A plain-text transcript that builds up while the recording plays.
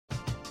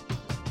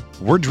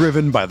We're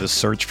driven by the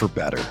search for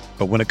better.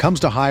 But when it comes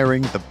to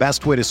hiring, the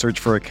best way to search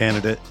for a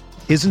candidate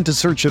isn't to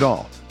search at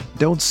all.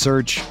 Don't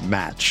search,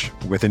 match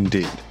with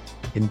Indeed.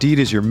 Indeed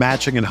is your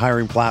matching and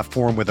hiring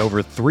platform with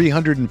over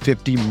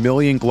 350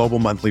 million global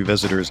monthly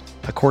visitors,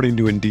 according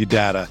to Indeed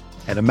data,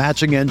 and a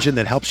matching engine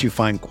that helps you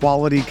find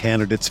quality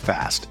candidates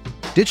fast.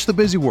 Ditch the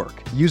busy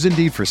work. Use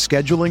Indeed for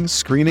scheduling,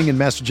 screening, and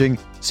messaging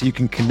so you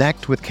can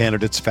connect with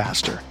candidates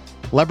faster.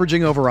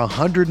 Leveraging over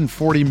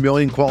 140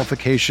 million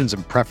qualifications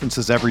and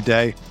preferences every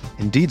day,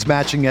 Indeed's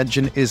matching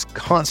engine is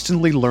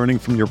constantly learning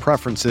from your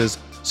preferences,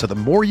 so the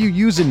more you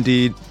use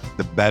Indeed,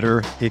 the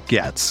better it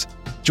gets.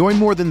 Join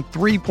more than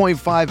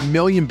 3.5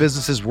 million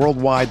businesses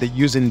worldwide that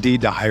use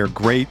Indeed to hire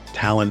great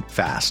talent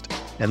fast.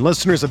 And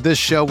listeners of this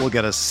show will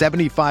get a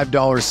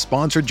 $75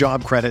 sponsored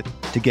job credit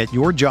to get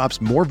your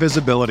jobs more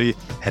visibility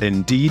at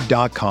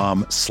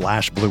Indeed.com/Blue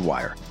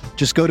Wire.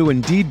 Just go to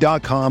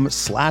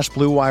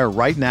Indeed.com/Blue Wire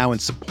right now and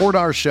support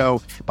our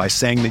show by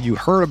saying that you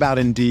heard about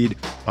Indeed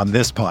on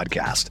this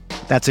podcast.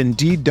 That's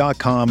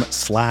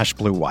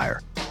Indeed.com/Blue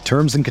Wire.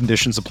 Terms and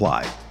conditions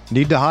apply.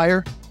 Need to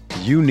hire?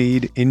 You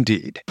need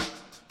Indeed.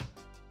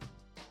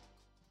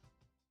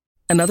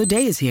 Another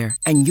day is here,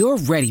 and you're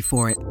ready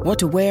for it. What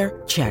to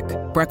wear? Check.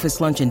 Breakfast,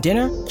 lunch, and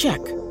dinner?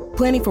 Check.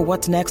 Planning for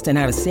what's next and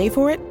how to save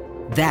for it?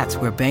 That's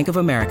where Bank of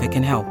America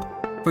can help.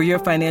 For your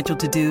financial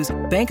to-dos,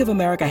 Bank of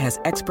America has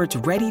experts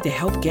ready to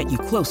help get you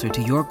closer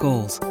to your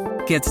goals.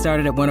 Get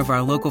started at one of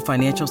our local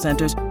financial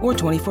centers or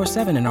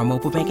 24/7 in our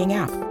mobile banking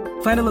app.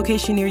 Find a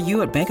location near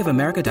you at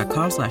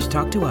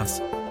bankofamerica.com/talktous.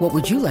 What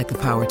would you like the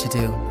power to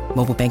do?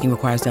 Mobile banking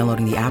requires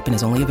downloading the app and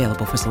is only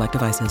available for select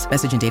devices.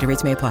 Message and data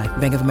rates may apply.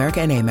 Bank of America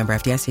N.A., member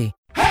FDIC.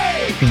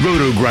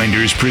 Roto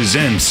Grinders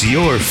presents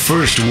your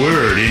first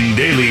word in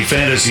daily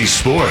fantasy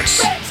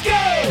sports. Let's go!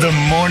 The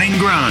Morning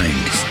Grind.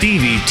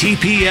 Stevie,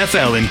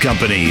 TPFL and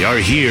company are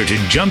here to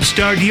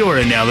jumpstart your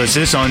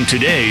analysis on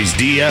today's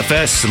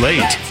DFS slate.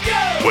 Let's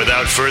go!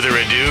 Without further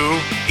ado,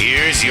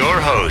 here's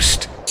your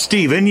host,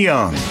 Stephen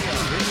Young.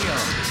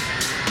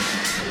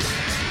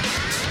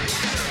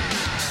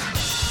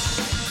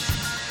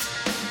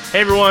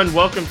 Hey everyone,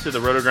 welcome to the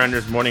Roto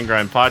Grinders Morning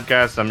Grind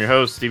Podcast. I'm your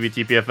host, Stevie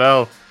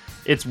TPFL.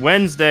 It's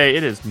Wednesday.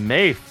 It is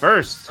May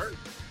 1st,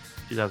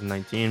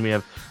 2019. We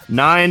have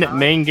 9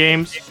 main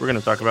games. We're going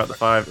to talk about the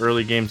 5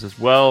 early games as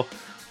well.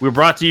 We're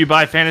brought to you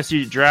by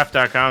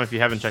FantasyDraft.com. If you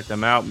haven't checked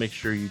them out, make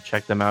sure you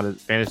check them out at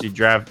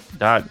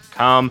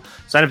FantasyDraft.com.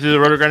 Sign up through the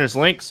Roto Grinders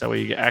link so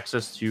you get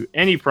access to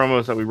any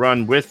promos that we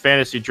run with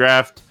Fantasy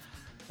Draft.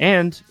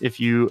 And if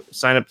you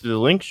sign up through the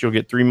links, you'll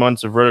get 3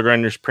 months of Roto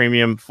Grinders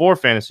Premium for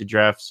Fantasy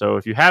Draft. So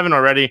if you haven't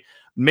already,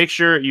 make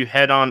sure you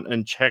head on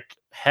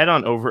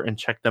over and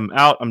check them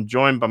out. I'm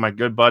joined by my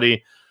good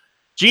buddy,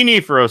 Genie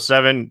for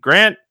 07.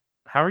 Grant,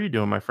 how are you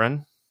doing, my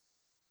friend?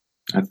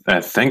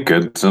 I think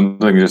good.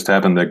 Something just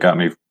happened that got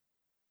me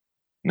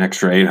an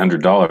extra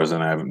 $800,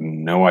 and I have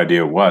no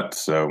idea what.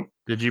 So,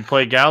 did you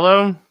play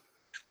Gallo?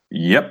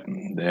 Yep,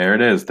 there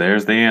it is.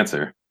 There's the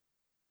answer.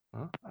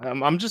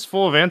 I'm just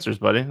full of answers,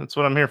 buddy. That's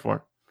what I'm here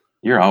for.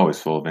 You're always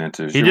full of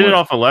answers. He did it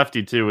off a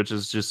lefty too, which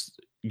is just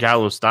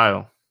Gallo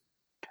style.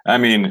 I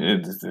mean,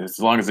 as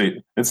long as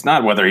it's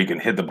not whether he can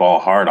hit the ball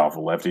hard off a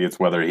lefty, it's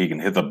whether he can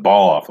hit the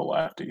ball off a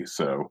lefty.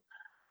 So,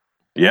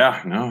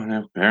 yeah,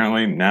 no,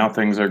 apparently now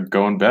things are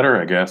going better,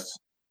 I guess.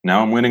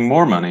 Now I'm winning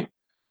more money.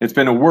 It's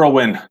been a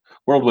whirlwind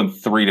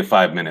 3 to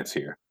 5 minutes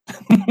here.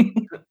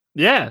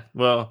 Yeah,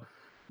 well,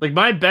 like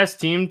my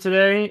best team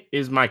today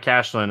is my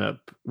cash lineup,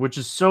 which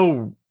is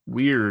so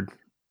weird,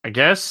 I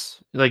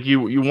guess. Like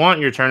you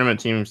want your tournament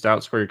teams to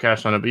outscore your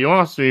cash lineup, but you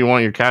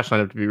want your cash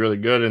lineup to be really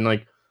good. And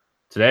like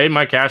today,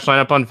 my cash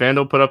lineup on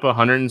FanDuel put up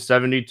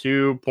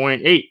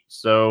 172.8.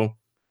 So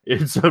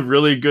it's a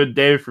really good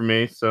day for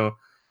me. So,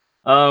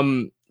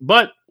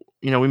 but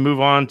we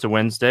move on to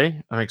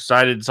Wednesday. I'm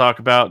excited to talk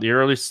about the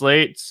early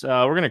slates.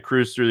 We're going to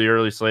cruise through the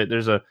early slate.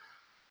 There's a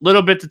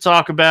little bit to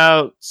talk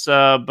about,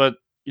 but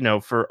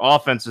for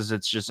offenses,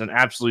 it's just an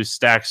absolutely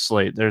stacked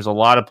slate. There's a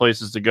lot of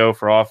places to go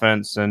for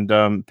offense,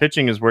 and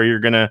pitching is where you're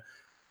going to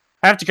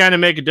have to kind of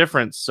make a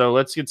difference. So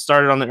let's get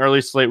started on the early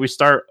slate. We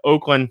start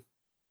Oakland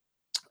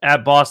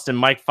at Boston.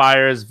 Mike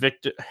Fiers,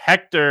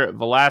 Hector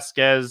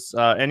Velasquez.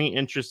 Any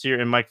interest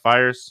here in Mike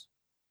Fiers?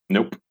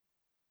 Nope.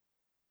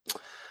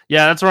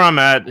 Yeah, that's where I'm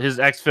at. His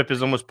xFIP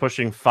is almost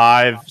pushing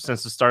 5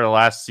 since the start of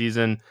last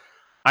season.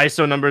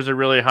 ISO numbers are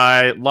really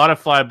high. A lot of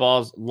fly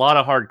balls, a lot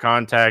of hard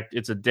contact.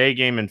 It's a day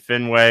game in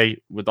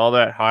Fenway with all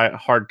that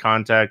hard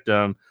contact.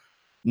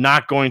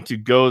 Not going to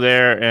go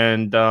there.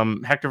 And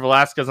Hector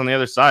Velasquez on the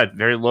other side,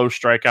 very low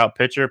strikeout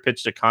pitcher,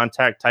 pitch to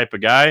contact type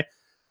of guy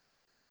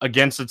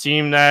against a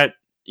team that,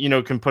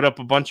 can put up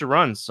a bunch of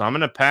runs. So I'm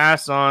going to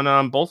pass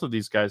on both of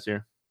these guys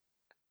here.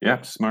 Yeah,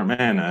 smart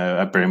man.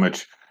 I pretty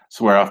much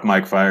swear off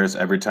Mike Fiers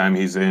every time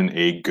he's in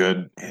a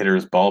good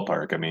hitter's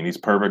ballpark. I mean, he's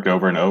perfect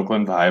over in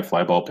Oakland, the high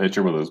fly ball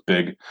pitcher with those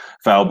big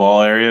foul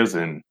ball areas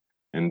and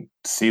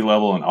sea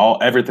level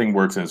and everything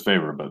works in his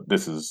favor, but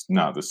this is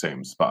not the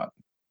same spot.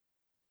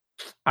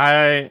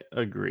 I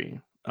agree.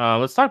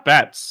 Let's talk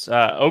bats.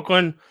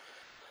 Oakland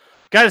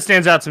Guy that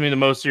stands out to me the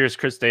most here is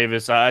Chris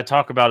Davis. I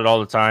talk about it all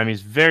the time.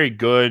 He's very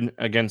good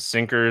against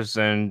sinkers,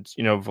 and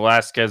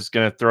Velasquez is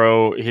going to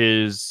throw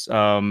his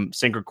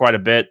sinker quite a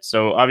bit.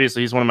 So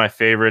obviously he's one of my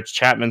favorites.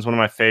 Chapman's one of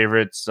my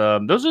favorites.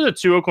 Those are the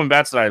two Oakland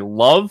bats that I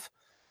love.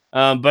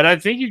 But I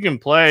think you can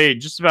play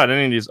just about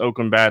any of these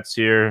Oakland bats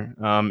here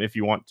if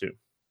you want to.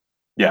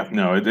 Yeah,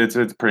 no,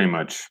 it's pretty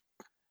much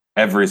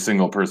every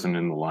single person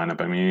in the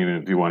lineup. I mean, even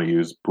if you want to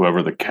use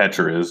whoever the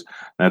catcher is,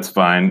 that's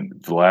fine.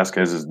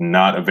 Velasquez is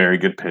not a very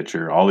good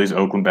pitcher. All these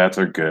Oakland bats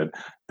are good.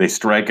 They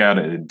strike out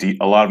at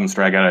a lot of them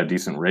strike out at a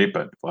decent rate,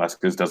 but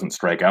Velasquez doesn't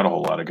strike out a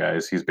whole lot of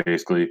guys. He's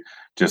basically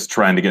just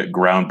trying to get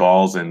ground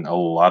balls, and a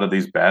lot of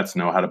these bats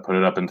know how to put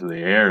it up into the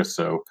air.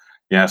 So,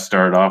 yeah,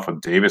 start off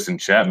with Davis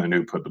and Chapman,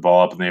 who put the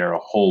ball up in the air a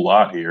whole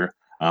lot here.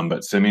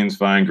 But Simeon's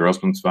fine,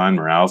 Grossman's fine,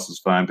 Morales is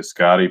fine,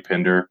 Piscotty,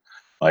 Pinder.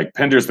 Like,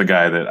 Pinder's the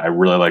guy that I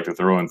really like to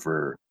throw in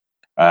for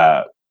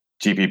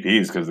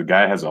GPPs because the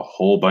guy has a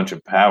whole bunch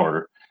of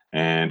power.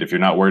 And if you're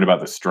not worried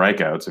about the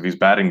strikeouts, if he's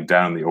batting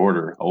down the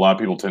order, a lot of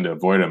people tend to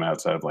avoid him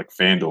outside of like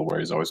FanDuel, where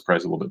he's always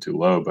priced a little bit too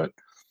low. But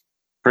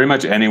pretty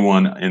much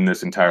anyone in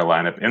this entire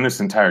lineup, in this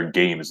entire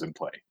game, is in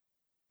play.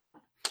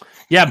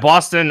 Yeah,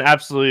 Boston,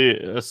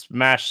 absolutely a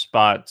smash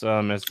spot,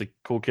 as the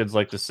cool kids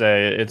like to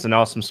say. It's an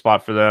awesome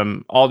spot for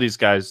them. All these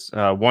guys,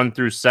 1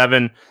 through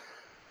 7.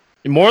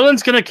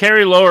 Moreland's going to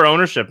carry lower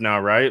ownership now,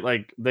 right?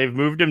 Like, they've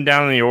moved him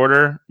down in the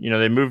order.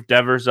 They moved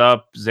Devers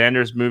up.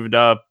 Xander's moved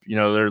up.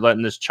 They're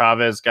letting this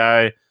Chavez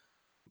guy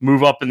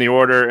move up in the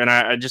order. And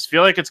I just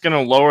feel like it's going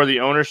to lower the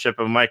ownership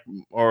of Mike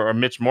or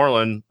Mitch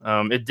Moreland.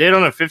 It did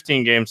on a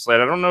 15-game slate.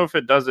 I don't know if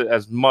it does it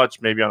as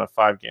much maybe on a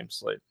 5-game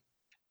slate.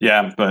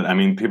 Yeah, but I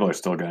mean, people are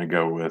still going to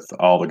go with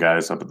all the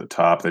guys up at the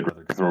top. They'd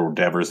rather throw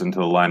Devers into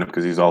the lineup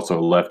because he's also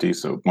a lefty.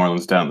 So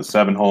Moreland's down the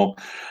 7 hole.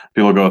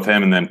 People go with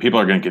him, and then people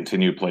are going to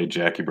continue to play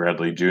Jackie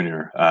Bradley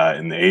Jr.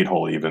 In the 8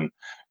 hole, even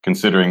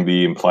considering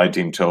the implied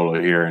team total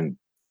here. And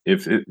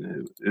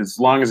as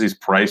long as he's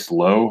priced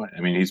low,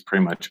 I mean, he's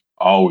pretty much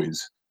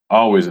always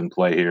in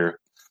play here.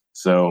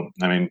 So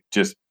I mean,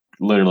 just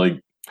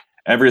literally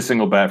every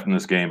single bat from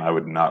this game, I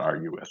would not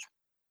argue with.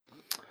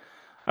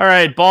 All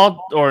right,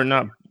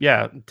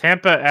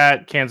 Tampa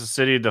at Kansas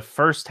City, the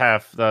first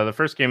half, the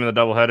first game of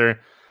the doubleheader.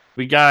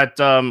 We got,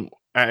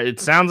 it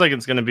sounds like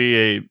it's going to be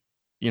a,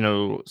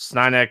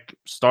 Sneinek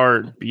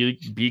start.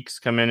 Beeks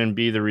come in and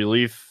be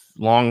the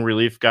long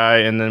relief guy.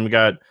 And then we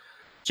got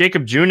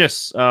Jacob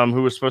Junis,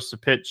 who was supposed to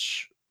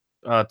pitch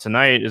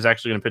tonight, is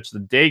actually going to pitch the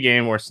day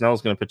game, where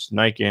Snell's going to pitch the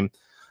night game.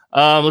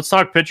 Let's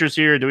talk pitchers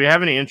here. Do we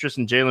have any interest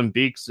in Jalen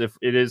Beeks if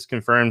it is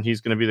confirmed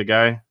he's going to be the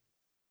guy?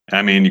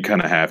 I mean, you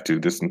kind of have to.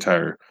 This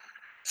entire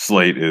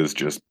slate is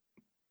just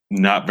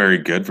not very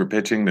good for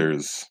pitching.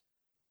 Bats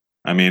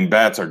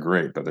are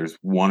great, but there's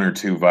 1 or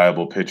 2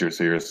 viable pitchers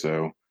here.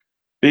 So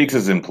Beeks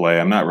is in play.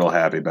 I'm not real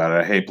happy about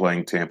it. I hate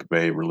playing Tampa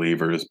Bay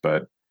relievers,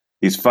 but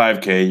he's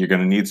 $5K. You're going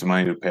to need some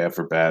money to pay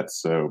for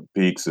bats. So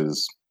Beeks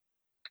is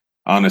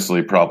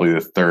honestly probably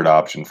the 3rd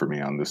option for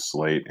me on this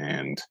slate,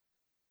 and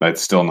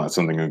that's still not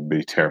something I'd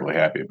be terribly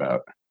happy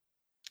about.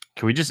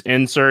 Can we just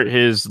insert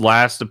his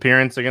last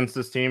appearance against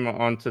this team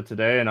onto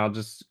today, and I'll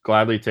just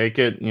gladly take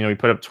it? He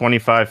put up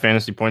 25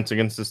 fantasy points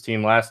against this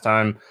team last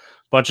time,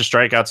 bunch of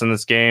strikeouts in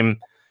this game.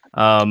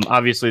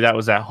 Obviously, that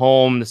was at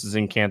home. This is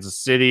in Kansas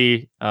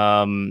City.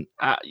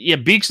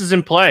 Beeks is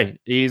in play.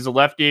 He's a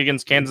lefty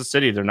against Kansas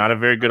City. They're not a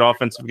very good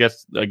offensive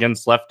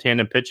against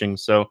left-handed pitching,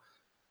 so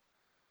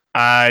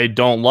I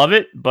don't love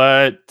it,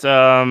 but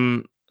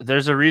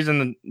there's a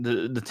reason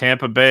the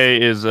Tampa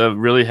Bay is a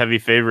really heavy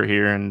favorite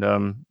here, and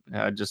I'm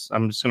just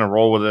going to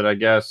roll with it, I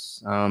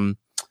guess.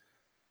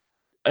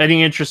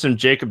 Any interest in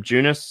Jacob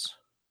Junis?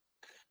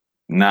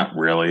 Not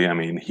really. I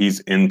mean,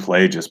 he's in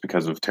play just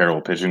because of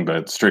terrible pitching,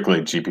 but strictly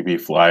a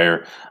GPP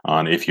flyer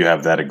on if you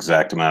have that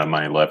exact amount of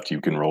money left, you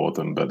can roll with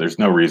him. But there's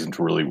no reason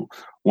to really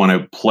want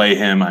to play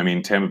him. I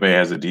mean, Tampa Bay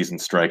has a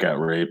decent strikeout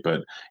rate,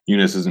 but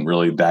Junis isn't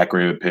really that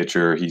great of a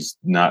pitcher. He's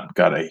not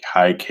got a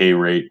high K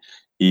rate.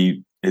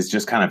 He is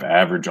just kind of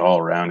average all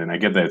around. And I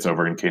get that it's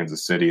over in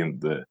Kansas City and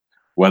the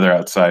weather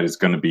outside is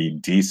going to be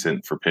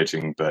decent for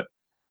pitching, but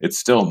it's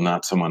still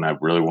not someone I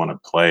really want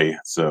to play.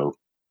 So,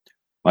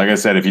 like I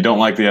said, if you don't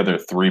like the other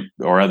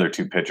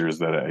 2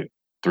 pitchers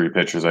three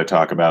pitchers I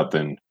talk about,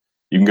 then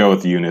you can go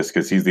with Junis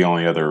because he's the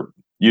only other.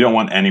 You don't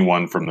want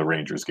anyone from the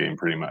Rangers game,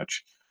 pretty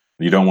much.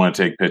 You don't want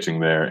to take pitching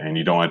there, and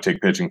you don't want to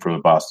take pitching from the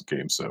Boston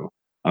game. So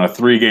on a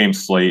 3-game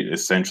slate,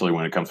 essentially,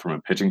 when it comes from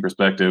a pitching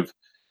perspective,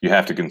 you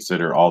have to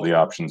consider all the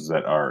options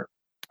that are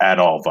at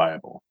all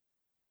viable.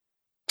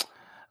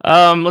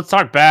 Let's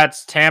talk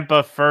bats.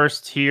 Tampa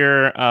first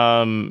here.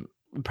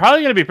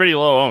 Probably going to be pretty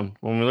low owned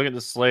when we look at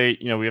the slate.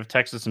 We have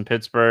Texas and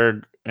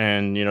Pittsburgh,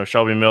 and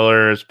Shelby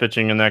Miller is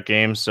pitching in that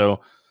game. So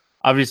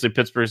obviously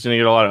Pittsburgh's going to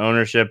get a lot of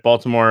ownership.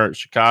 Baltimore,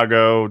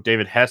 Chicago,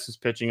 David Hess is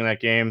pitching in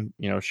that game.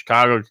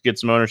 Chicago could get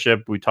some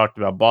ownership. We talked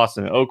about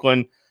Boston and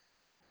Oakland.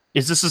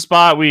 Is this a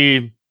spot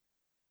we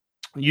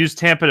use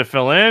Tampa to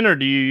fill in, or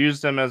do you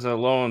use them as a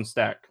low owned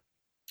stack?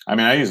 I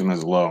mean, I use them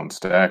as a low owned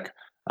stack.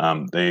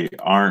 They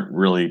aren't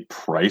really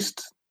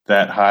priced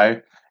that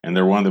high. and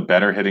they're one of the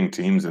better hitting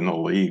teams in the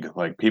league.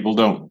 Like, people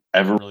don't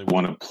ever really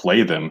want to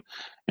play them,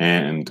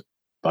 and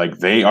like,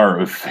 they are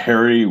a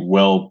very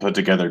well put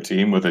together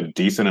team with a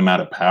decent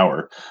amount of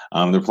power.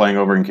 They're playing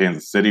over in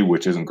Kansas City,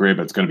 which isn't great,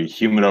 but it's going to be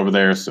humid over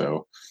there.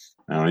 So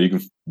I don't know.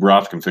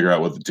 Roth can figure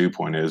out what the dew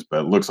point is,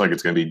 but it looks like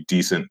it's going to be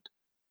decent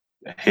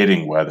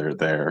hitting weather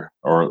there,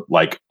 or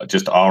like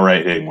just all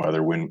right hitting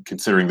weather when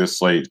considering this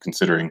slate,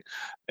 considering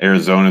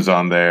Arizona's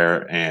on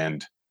there,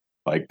 and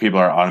like people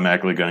are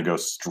automatically going to go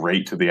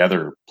straight to the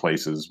other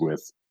places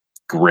with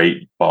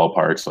great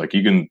ballparks. Like,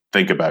 you can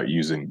think about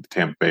using the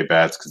Tampa Bay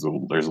bats because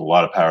there's a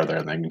lot of power there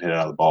and they can hit it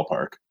out of the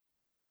ballpark.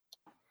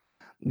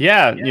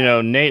 Yeah,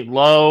 Nate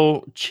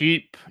Lowe,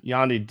 cheap.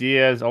 Yandy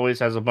Diaz always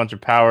has a bunch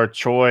of power.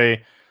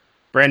 Choi,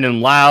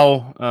 Brandon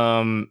Lau,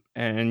 and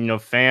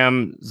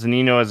Pham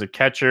Zunino as a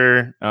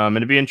catcher.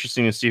 It'd be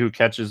interesting to see who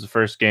catches the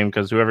first game,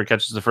 because whoever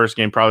catches the first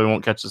game probably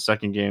won't catch the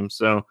second game.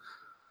 So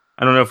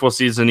I don't know if we'll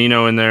see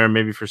Zunino in there,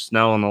 maybe for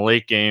Snell in the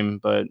late game.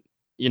 But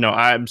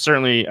I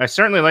certainly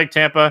like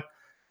Tampa.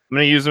 I'm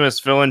going to use them as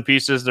fill-in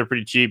pieces. They're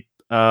pretty cheap.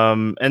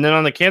 And then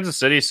on the Kansas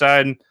City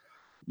side,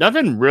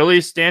 nothing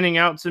really standing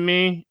out to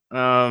me.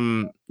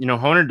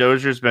 Honer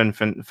Dozier's been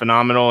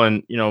phenomenal,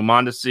 and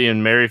Mondesi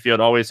and Merrifield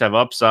always have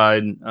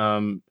upside.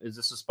 Is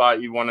this a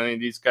spot you want any of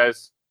these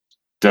guys?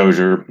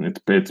 Dozier,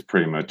 it's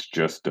pretty much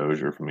just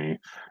Dozier for me.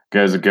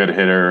 Guy's a good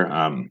hitter.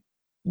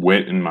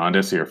 Witt and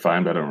Mondesi are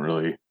fine, but I don't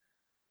really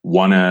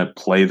want to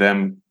play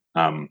them.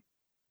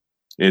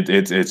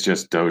 It's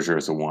just Dozier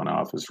as a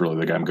one-off is really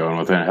the guy I'm going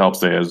with, and it helps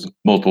they has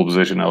multiple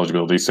position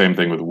eligibility. Same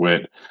thing with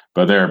Witt,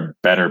 but they're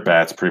better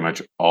bats pretty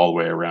much all the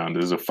way around.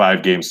 This is a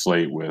 5-game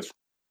slate with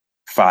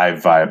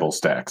 6 viable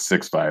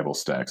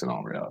stacks in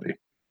all reality.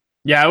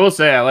 Yeah, I will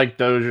say I like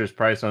Dozier's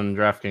price on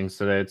DraftKings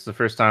today. It's the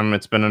first time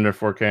it's been under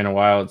 4K in a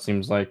while. It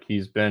seems like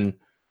he's been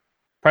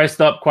priced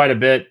up quite a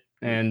bit,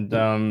 and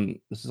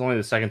this is only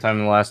the second time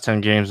in the last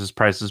 10 games his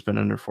price has been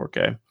under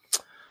 4K.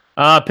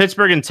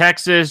 Pittsburgh and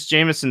Texas,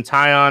 Jameson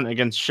Taillon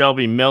against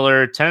Shelby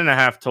Miller,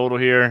 10.5 total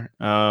here.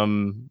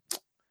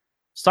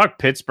 Let's talk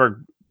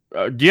Pittsburgh.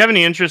 Do you have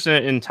any interest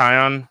in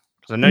Taillon?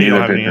 Because I know you don't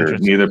have any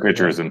interest. Neither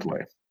pitcher is in play.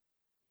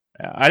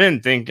 Yeah, I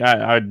didn't think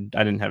I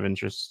didn't have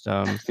interest.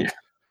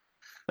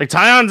 Like,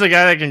 Taillon's a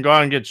guy that can go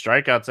out and get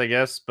strikeouts, I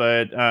guess,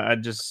 but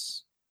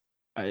there's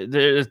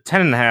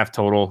 10.5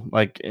 total.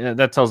 Like,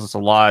 that tells us a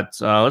lot.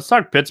 Let's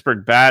talk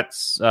Pittsburgh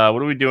bats.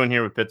 What are we doing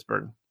here with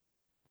Pittsburgh?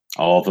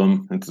 All of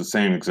them. It's the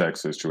same exact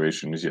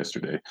situation as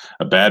yesterday.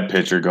 A bad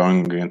pitcher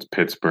going against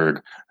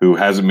Pittsburgh, who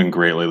hasn't been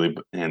great lately,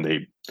 and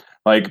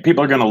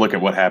people are going to look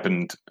at what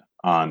happened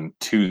on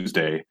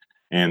Tuesday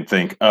and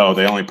think, oh,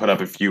 they only put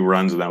up a few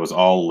runs, and that was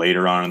all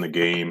later on in the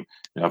game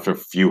after a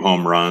few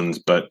home runs.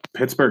 But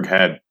Pittsburgh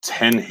had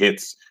 10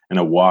 hits and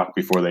a walk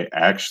before they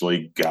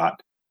actually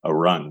got a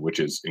run, which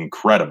is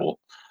incredible.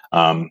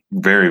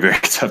 Very, very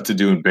tough to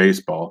do in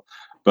baseball.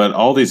 But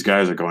all these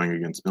guys are going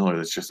against Miller.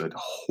 That's just a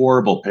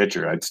horrible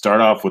pitcher. I'd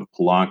start off with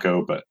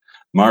Polanco, but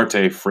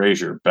Marte,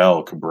 Frazier,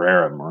 Bell,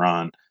 Cabrera,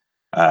 Moran,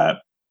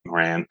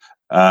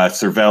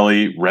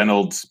 Cervelli,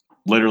 Reynolds,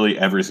 literally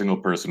every single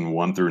person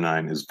 1 through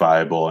 9 is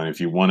viable. And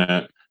if you want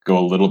to go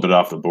a little bit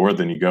off the board,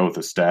 then you go with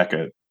a stack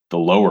at the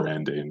lower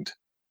end, and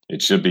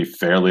it should be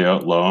fairly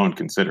low owned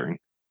considering.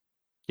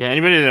 Yeah,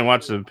 anybody that didn't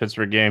watch the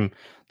Pittsburgh game,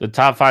 the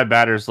top 5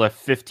 batters left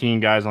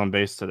 15 guys on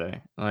base today.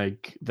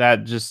 Like,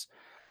 that just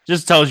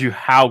tells you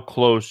how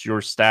close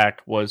your stack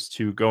was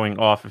to going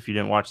off if you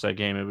didn't watch that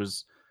game. It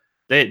was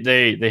they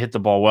hit the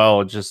ball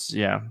well.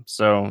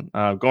 So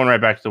going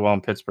right back to the well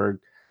in Pittsburgh.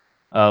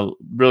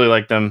 Really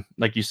like them.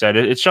 Like you said,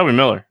 it's Shelby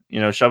Miller.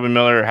 Shelby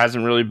Miller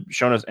hasn't really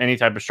shown us any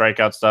type of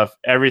strikeout stuff.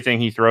 Everything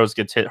he throws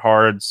gets hit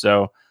hard.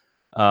 So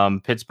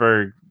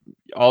Pittsburgh,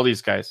 all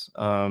these guys.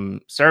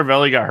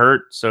 Cervelli got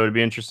hurt, so it'd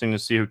be interesting to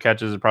see who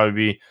catches. It'd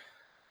probably be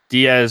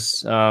Diaz.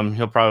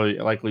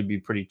 He'll likely be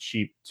pretty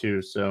cheap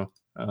too. So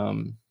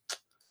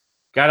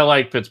gotta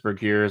like Pittsburgh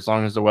here as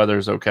long as the weather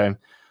is okay.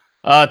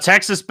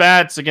 Texas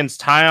bats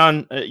against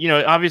Taillon.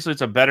 Obviously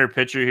it's a better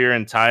pitcher here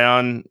in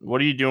Taillon.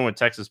 What are you doing with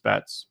Texas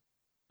bats?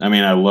 I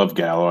mean, I love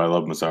Gallo. I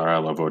love Mazzara. I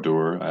love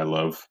Odor. I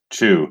love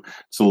Chu.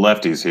 So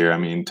lefties here. I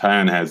mean,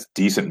 Taillon has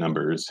decent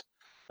numbers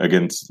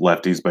against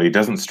lefties, but he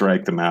doesn't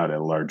strike them out at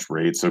a large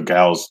rate. So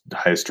Gallo's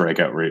high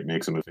strikeout rate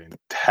makes him a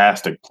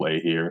fantastic play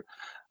here.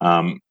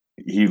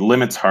 He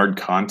limits hard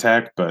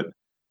contact, but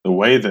the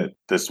way that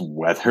this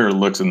weather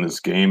looks in this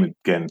game,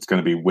 again, it's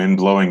going to be wind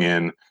blowing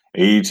in,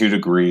 82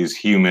 degrees,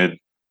 humid.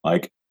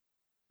 Like,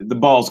 the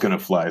ball's going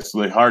to fly.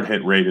 So the hard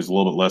hit rate is a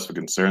little bit less of a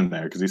concern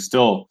there because he's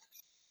still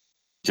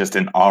just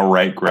an all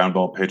right ground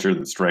ball pitcher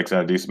that strikes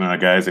out a decent amount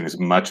of guys, and he's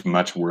much,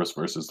 much worse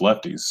versus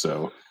lefties.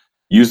 So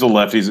use the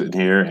lefties in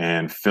here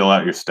and fill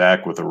out your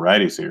stack with the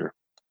righties here.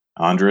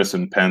 Andrus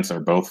and Pence are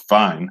both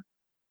fine,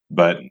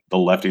 but the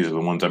lefties are the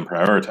ones I'm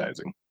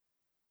prioritizing.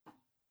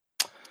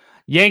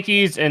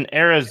 Yankees and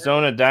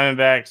Arizona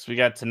Diamondbacks. We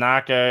got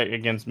Tanaka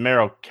against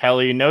Merrill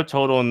Kelly. No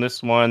total in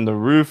this one. The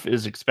roof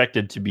is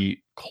expected to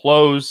be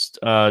closed.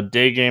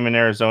 Day game in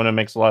Arizona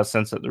makes a lot of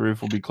sense that the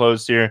roof will be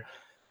closed here.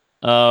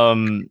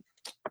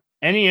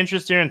 Any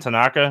interest here in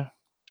Tanaka?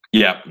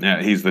 Yeah,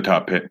 he's the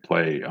top pick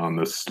play on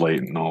the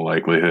slate in all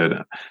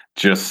likelihood.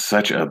 Just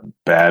such a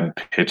bad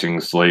pitching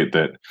slate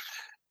that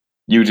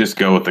you just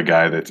go with the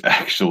guy that's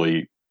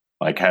actually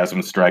like has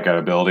some strikeout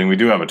ability. We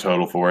do have a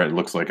total for it. It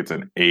looks like it's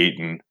an 8,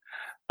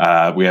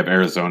 and we have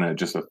Arizona at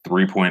just a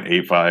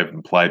 3.85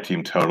 implied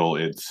team total.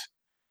 It's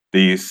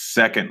the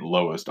second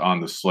lowest on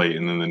the slate,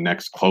 and then the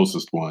next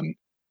closest one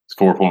is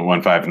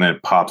 4.15, and then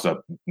it pops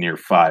up near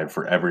 5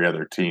 for every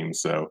other team.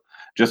 So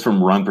just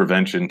from run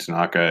prevention,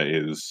 Tanaka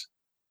is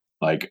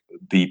like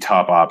the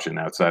top option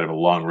outside of a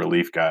long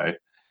relief guy.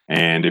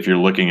 And if you're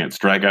looking at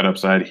strikeout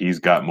upside, he's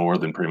got more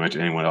than pretty much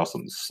anyone else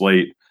on the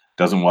slate.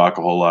 Doesn't walk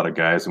a whole lot of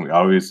guys, and we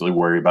obviously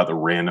worry about the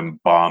random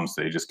bombs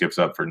that he just gives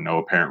up for no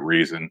apparent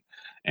reason.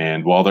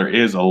 And while there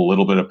is a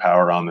little bit of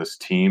power on this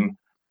team,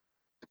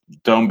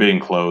 dome being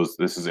closed,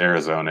 this is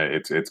Arizona.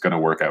 It's going to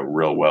work out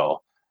real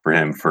well for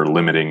him for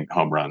limiting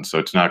home runs.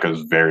 So Tanaka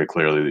is very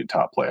clearly the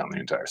top play on the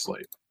entire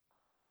slate.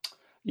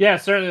 Yeah,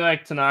 certainly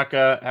like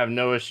Tanaka. Have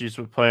no issues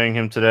with playing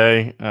him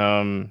today.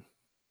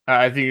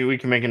 I think we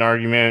can make an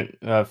argument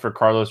for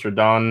Carlos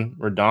Rodon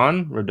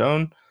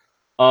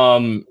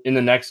in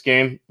the next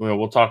game.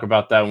 We'll talk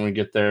about that when we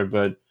get there.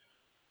 But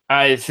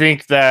I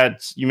think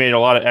that you made a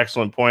lot of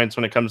excellent points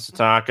when it comes to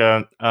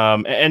Tanaka.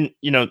 And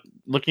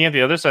looking at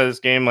the other side of this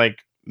game, like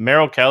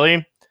Merrill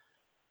Kelly,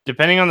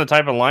 depending on the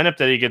type of lineup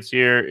that he gets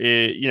here,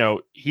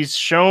 he's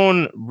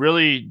shown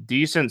really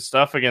decent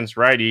stuff against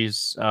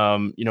righties,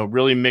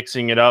 really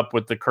mixing it up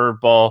with the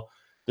curveball,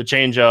 the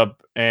changeup,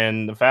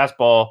 and the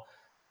fastball.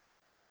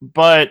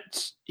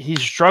 But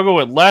he's struggled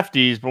with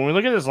lefties. But when we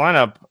look at this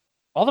lineup,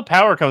 all the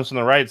power comes from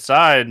the right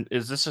side.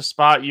 Is this a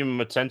spot you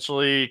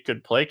potentially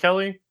could play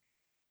Kelly?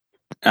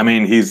 I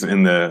mean, he's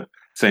in the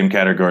same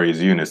category as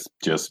Younis.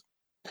 Just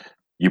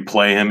you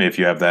play him if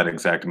you have that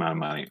exact amount of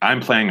money. I'm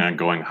planning on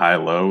going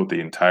high-low the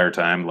entire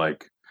time.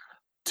 Like,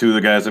 two of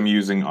the guys I'm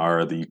using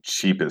are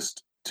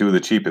two of the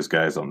cheapest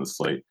guys on the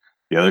slate.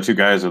 The other two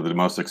guys are the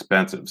most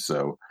expensive.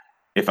 So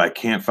if I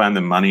can't find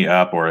the money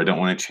up or I don't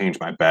want to change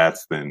my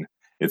bats, then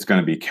it's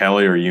going to be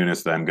Kelly or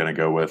Younis that I'm going to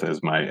go with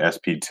as my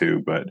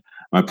SP2. But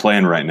my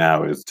plan right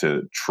now is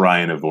to try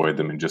and avoid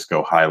them and just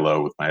go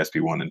high-low with my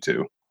SP1 and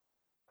 2.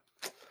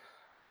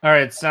 All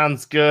right,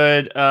 sounds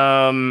good.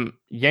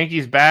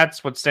 Yankees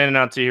bats, what's standing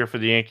out to you here for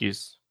the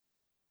Yankees?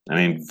 I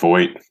mean,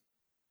 Voit,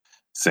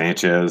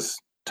 Sanchez,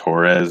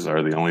 Torres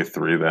are the only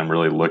three that I'm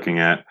really looking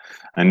at.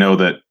 I know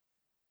that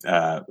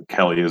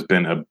Kelly has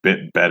been a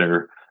bit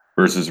better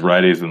versus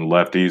righties and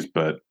lefties,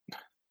 but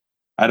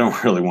I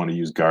don't really want to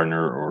use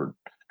Gardner or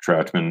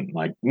Troutman.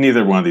 Like,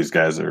 neither one of these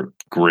guys are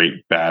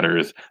great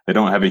batters. They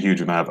don't have a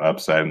huge amount of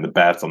upside, and the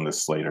bats on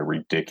this slate are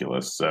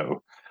ridiculous.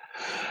 So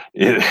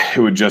it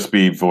would just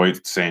be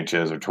Voit,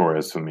 Sanchez, or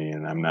Torres for me,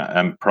 and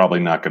I'm probably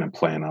not going to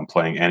plan on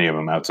playing any of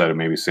them outside of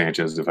maybe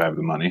Sanchez if I have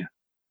the money.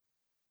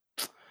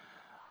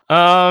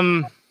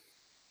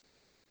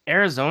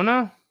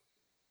 Arizona,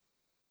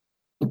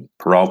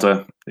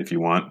 Peralta, if you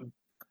want.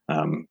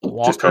 Walker,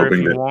 just hoping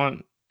if you that,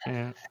 want.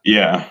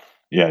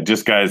 Yeah,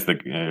 just guys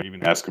that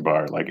even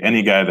Escobar, like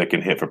any guy that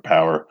can hit for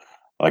power.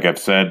 Like I've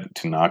said,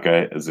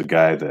 Tanaka is a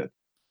guy that,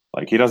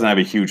 like, he doesn't have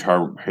a huge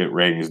hard hit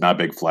rating. He's not a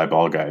big fly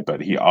ball guy,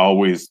 but he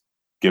always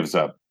gives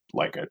up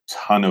like a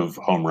ton of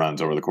home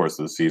runs over the course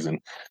of the season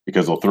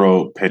because he'll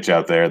throw a pitch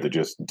out there that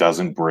just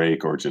doesn't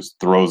break or just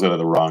throws it at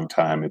the wrong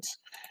time.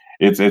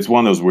 It's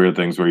one of those weird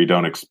things where you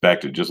don't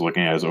expect it just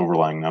looking at his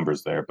overlying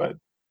numbers there, but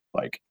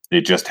like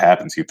it just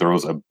happens. He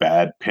throws a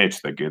bad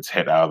pitch that gets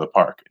hit out of the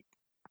park.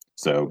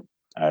 So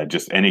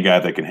just any guy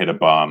that can hit a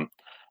bomb,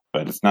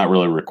 but it's not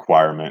really a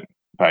requirement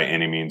by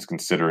any means,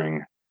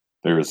 considering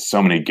there's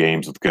so many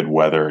games with good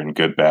weather and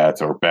good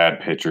bats or bad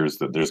pitchers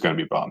that there's going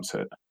to be bombs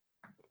hit.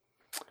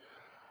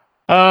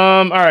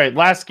 All right,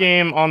 last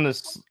game on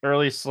this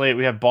early slate,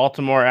 we have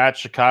Baltimore at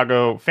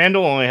Chicago.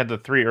 FanDuel only had the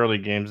 3 early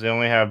games. They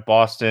only have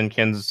Boston,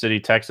 Kansas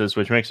City, Texas,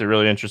 which makes it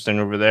really interesting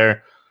over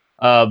there.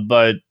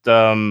 But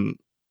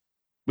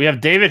we have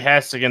David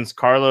Hess against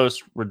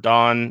Carlos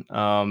Rodon.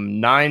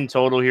 9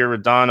 total here.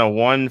 Rodon, a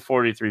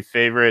 143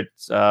 favorite.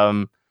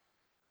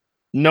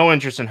 No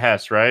interest in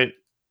Hess, right?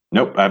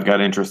 Nope, I've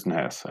got interest in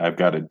Hess. I've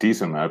got a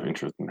decent amount of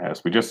interest in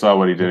Hess. We just saw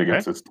what he did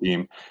against this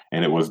team,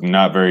 and it was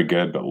not very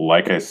good. But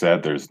like I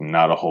said, there's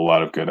not a whole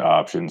lot of good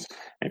options.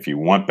 If you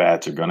want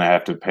bats, you're going to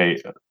have to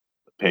pay.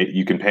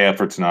 You can pay up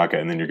for Tanaka,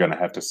 and then you're going to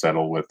have to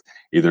settle with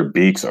either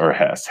Beeks or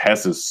Hess.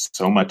 Hess is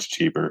so much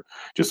cheaper,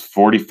 just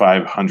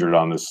 4,500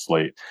 on this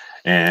slate.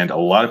 And a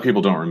lot of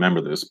people don't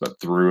remember this, but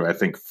through, I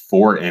think,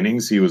 4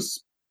 innings, he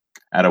was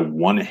at a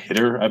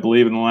 1-hitter, I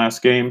believe, in the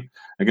last game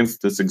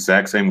against this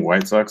exact same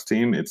White Sox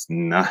team. It's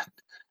not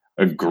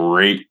a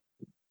great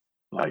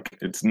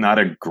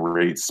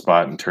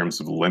spot in terms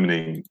of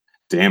limiting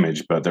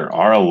damage, but there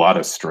are a lot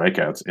of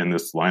strikeouts in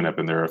this lineup,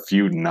 and there are a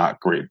few not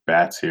great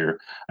bats here.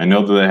 I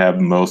know that they have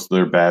most of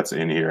their bats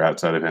in here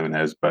outside of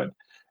Jimenez, but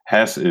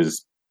Hess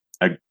is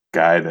a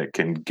guy that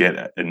can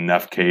get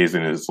enough Ks,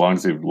 and as long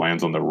as he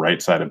lands on the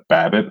right side of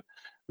Babbitt,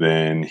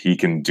 then he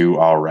can do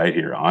all right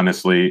here.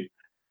 Honestly,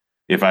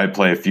 if I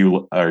play a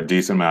few or a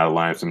decent amount of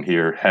lineups in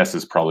here, Hess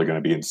is probably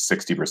going to be in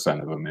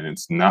 60% of them. And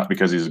it's not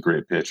because he's a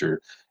great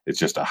pitcher. It's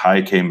just a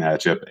high K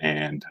matchup,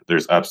 and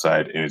there's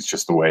upside, and it's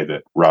just the way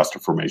that roster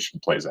formation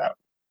plays out.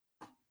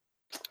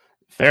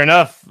 Fair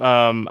enough.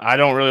 I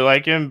don't really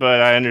like him,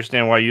 but I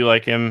understand why you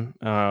like him.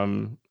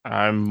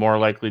 I'm more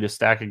likely to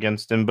stack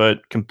against him,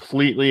 but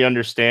completely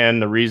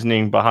understand the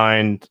reasoning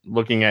behind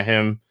looking at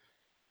him.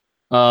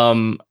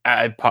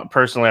 I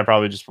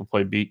probably just will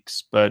play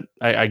Beeks, but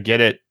I get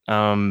it.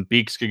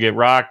 Beeks could get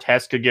rocked,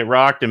 Hess could get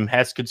rocked, and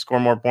Hess could score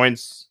more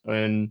points,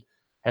 and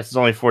Hess is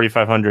only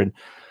 4,500.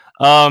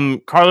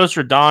 Carlos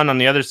Rodon on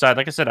the other side,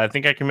 like I said, I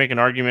think I can make an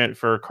argument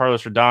for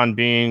Carlos Rodon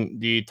being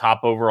the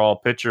top overall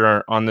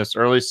pitcher on this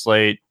early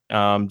slate.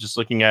 Just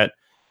looking at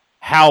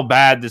how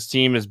bad this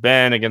team has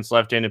been against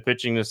left-handed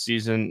pitching this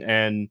season,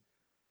 and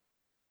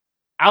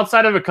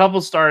outside of a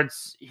couple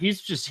starts,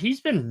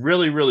 he's been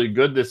really, really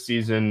good this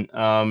season.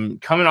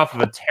 Coming off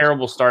of a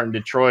terrible start in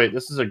Detroit,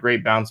 this is a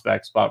great bounce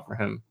back spot for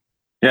him.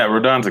 Yeah,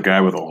 Rodon's a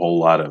guy with a whole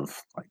lot of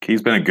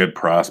he's been a good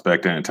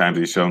prospect, and at times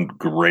he's shown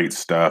great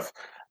stuff.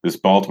 This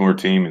Baltimore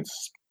team,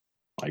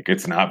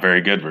 it's not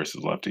very good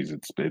versus lefties.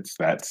 It's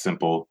that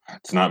simple.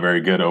 It's not very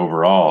good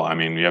overall. I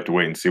mean, you have to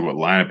wait and see what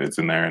lineup it's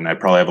in there, and I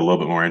probably have a little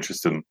bit more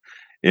interest in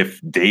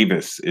if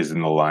Davis is in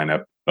the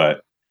lineup.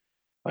 But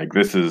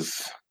this is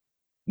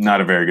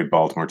not a very good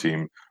Baltimore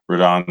team.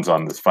 Rodon's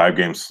on this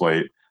 5-game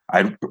slate.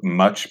 I'd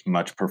much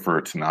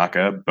prefer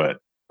Tanaka, but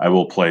I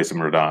will play some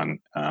Rodon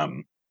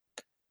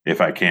if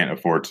I can't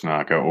afford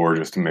Tanaka, or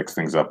just to mix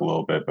things up a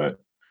little bit. But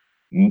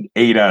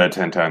 8 out of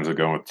 10 times I'm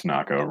going with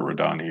Tanaka over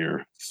Rodon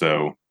here.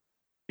 So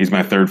he's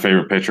my third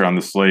favorite pitcher on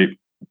the slate,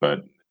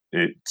 but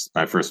it's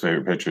my first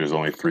favorite pitcher is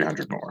only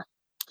 300 more.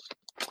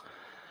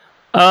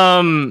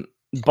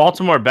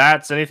 Baltimore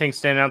bats, anything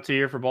stand out to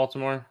you for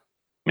Baltimore?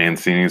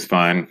 Mancini's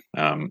fine.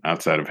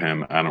 Outside of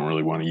him, I don't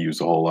really want to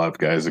use a whole lot of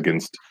guys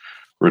against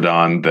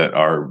Rodon that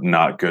are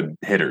not good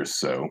hitters.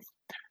 So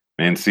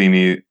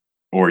Mancini,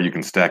 or you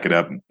can stack it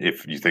up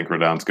if you think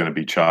Rodon's going to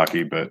be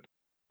chalky, but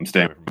I'm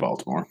staying with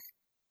Baltimore.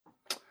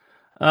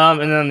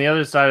 And then on the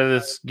other side of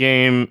this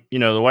game,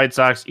 the White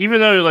Sox, even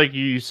though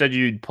you said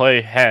you'd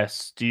play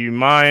Hess, do you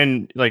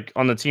mind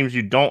on the teams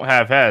you don't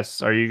have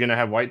Hess, are you going to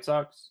have White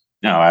Sox?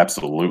 No,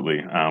 absolutely.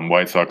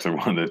 White Sox are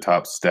one of the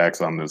top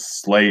stacks on this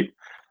slate.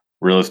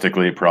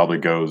 Realistically, it probably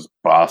goes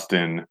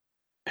Boston,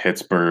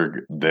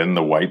 Pittsburgh, then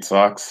the White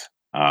Sox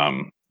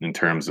in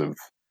terms of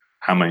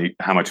how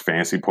much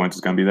fantasy points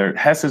is going to be there.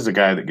 Hess is a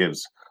guy that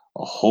gives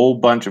a whole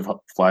bunch of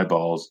fly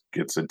balls,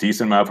 gets a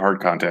decent amount of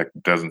hard contact,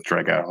 doesn't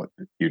strike out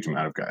a huge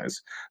amount of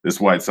guys. This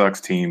White Sox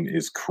team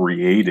is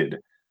created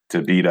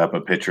to beat up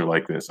a pitcher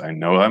like this. I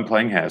know I'm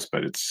playing Hess,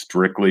 but it's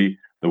strictly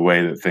the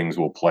way that things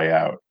will play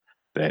out,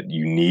 that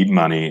you need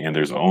money, and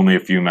there's only a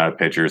few amount of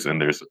pitchers,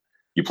 and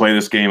you play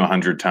this game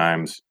 100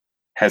 times,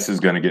 Hess is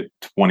going to get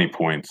 20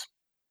 points,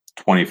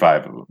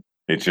 25 of them.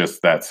 It's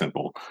just that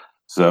simple.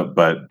 So,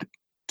 but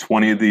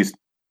 20 of these,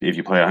 if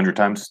you play 100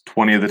 times,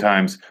 20 of the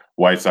times,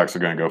 White Sox are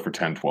going to go for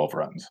 10, 12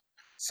 runs.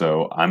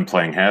 So I'm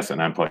playing Hess,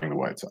 and I'm playing the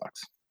White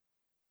Sox.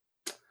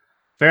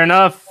 Fair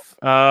enough.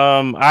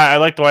 I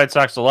like the White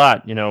Sox a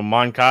lot.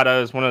 Moncada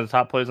is one of the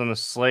top plays on the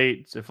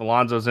slate. If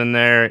Alonso's in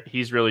there,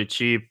 he's really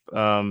cheap.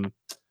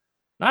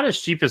 Not as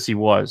cheap as he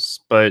was,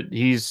 but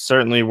he's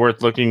certainly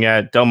worth looking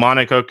at.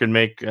 Delmonico could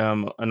make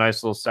a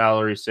nice little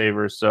salary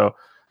saver. So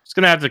it's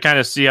going to have to kind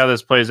of see how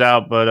this plays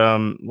out. But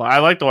I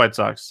like the White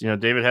Sox.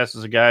 David Hess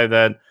is a guy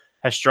that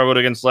has struggled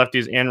against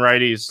lefties and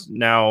righties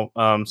now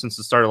since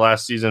the start of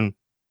last season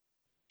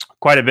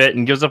quite a bit,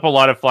 and gives up a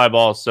lot of fly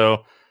balls.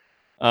 So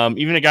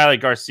even a guy like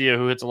Garcia,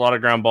 who hits a lot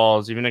of ground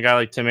balls, even a guy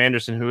like Tim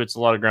Anderson, who hits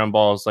a lot of ground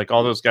balls,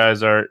 all those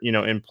guys are,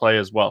 in play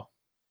as well.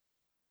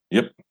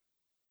 Yep.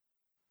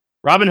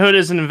 Robinhood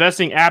is an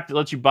investing app that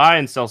lets you buy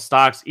and sell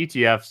stocks,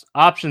 ETFs,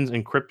 options,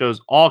 and cryptos,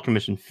 all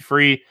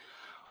commission-free.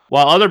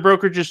 While other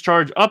brokerages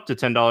charge up to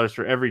 $10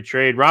 for every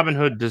trade,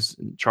 Robinhood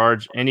doesn't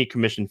charge any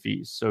commission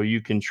fees, so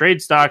you can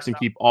trade stocks and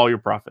keep all your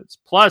profits.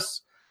 Plus,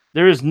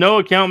 there is no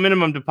account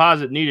minimum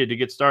deposit needed to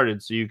get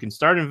started, so you can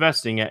start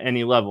investing at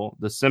any level.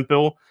 The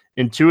simple,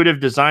 intuitive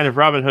design of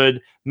Robinhood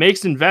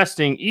makes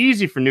investing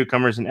easy for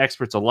newcomers and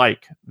experts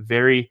alike.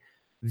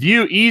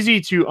 View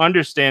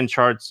easy-to-understand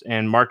charts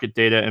and market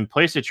data and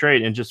place a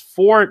trade in just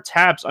 4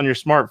 taps on your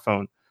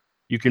smartphone.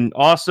 You can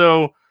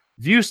also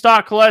view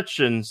stock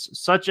collections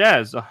such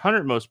as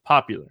 100 most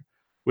popular.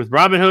 With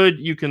Robinhood,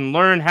 you can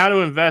learn how to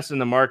invest in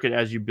the market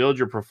as you build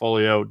your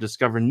portfolio,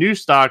 discover new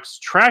stocks,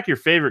 track your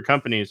favorite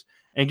companies,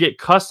 and get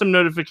custom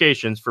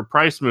notifications for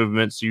price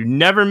movements so you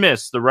never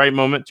miss the right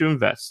moment to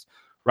invest.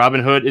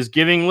 Robinhood is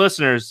giving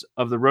listeners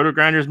of the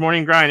Roto-Grinders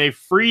Morning Grind a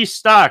free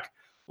stock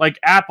like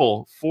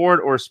Apple, Ford,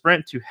 or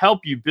Sprint to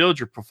help you build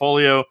your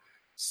portfolio.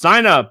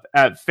 Sign up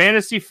at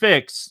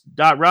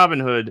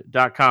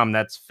fantasyfix.robinhood.com.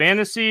 That's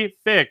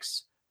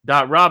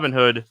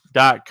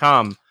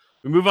fantasyfix.robinhood.com.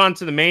 We move on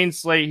to the main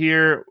slate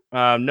here.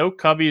 No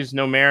Cubbies,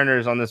 no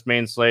Mariners on this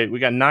main slate. We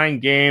got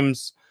 9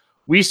 games.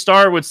 We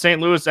start with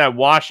St. Louis at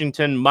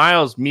Washington.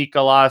 Miles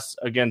Mikolas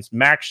against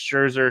Max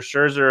Scherzer.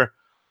 Scherzer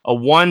a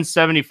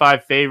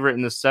 175 favorite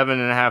in the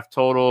 7.5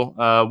 total.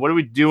 What are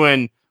we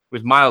doing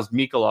with Miles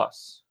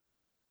Mikolas?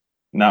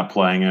 Not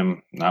playing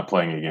him, not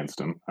playing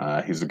against him.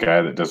 He's a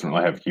guy that doesn't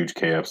really have huge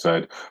K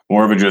upside.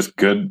 More of a just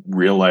good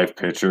real life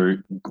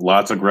pitcher.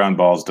 Lots of ground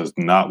balls, does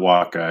not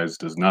walk guys,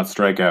 does not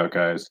strike out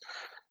guys.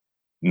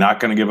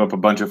 Not going to give up a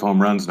bunch of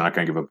home runs, not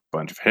going to give up a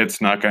bunch of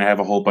hits, not going to have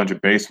a whole bunch of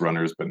base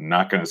runners, but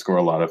not going to score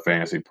a lot of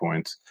fantasy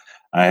points.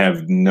 I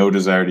have no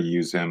desire to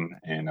use him,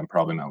 and I'm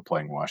probably not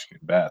playing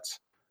Washington bats.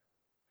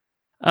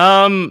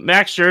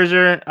 Max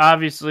Scherzer,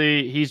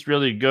 obviously he's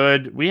really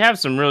good. We have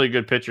some really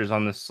good pitchers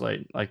on this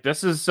slate. Like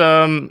this is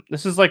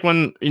like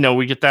when,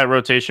 we get that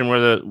rotation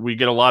where we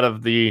get a lot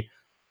of the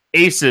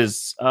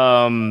aces.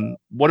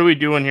 What are we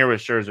doing here with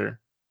Scherzer?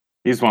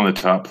 He's one of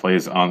the top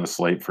plays on the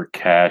slate for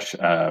cash,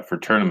 for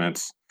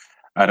tournaments.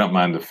 I don't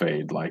mind the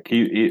fade. Like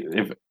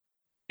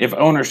if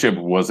ownership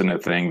wasn't a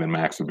thing, then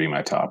Max would be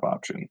my top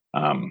option.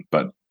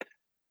 But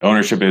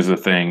ownership is a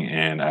thing,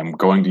 and I'm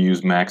going to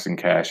use Max in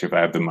cash if I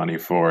have the money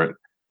for it.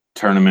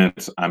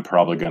 Tournaments, I'm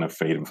probably going to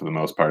fade him for the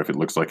most part if it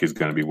looks like he's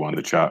going to be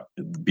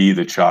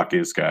the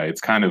chalkiest guy.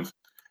 It's kind of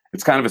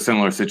a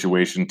similar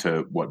situation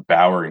to what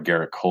Bauer and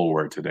Garrett Cole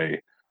were today.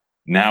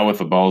 Now with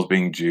the balls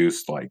being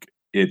juiced, like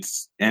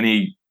it's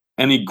any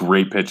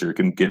great pitcher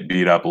can get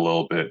beat up a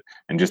little bit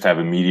and just have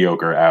a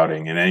mediocre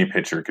outing, and any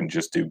pitcher can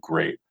just do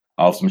great.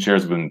 I'll have some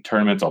shares in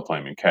tournaments. I'll play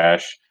them in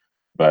cash,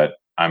 but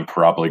I'm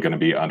probably going to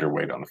be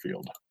underweight on the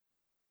field.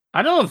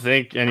 I don't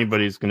think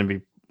anybody's going to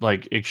be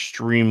like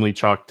extremely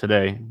chalked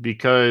today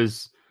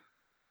because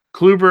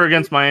Kluber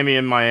against Miami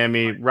in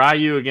Miami,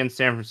 Ryu against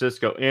San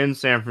Francisco in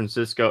San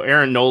Francisco,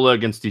 Aaron Nola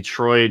against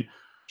Detroit,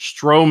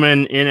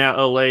 Stroman in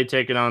LA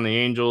taking on the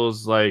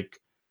Angels, like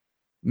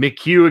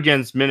McHugh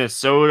against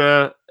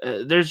Minnesota.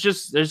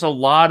 There's a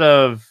lot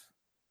of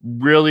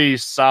really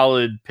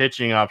solid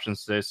pitching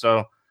options today.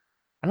 So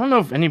I don't know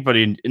if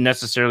anybody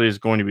necessarily is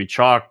going to be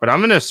chalked, but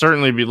I'm going to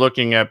certainly be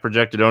looking at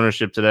projected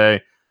ownership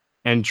today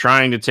and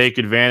trying to take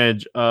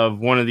advantage of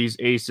one of these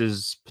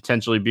aces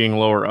potentially being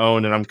lower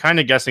owned. And I'm kind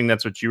of guessing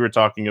that's what you were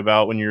talking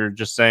about when you're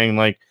just saying,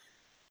 like,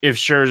 if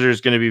Scherzer is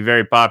going to be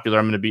very popular,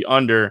 I'm going to be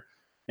under.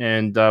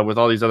 And with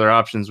all these other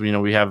options,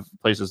 we have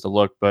places to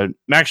look. But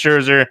Max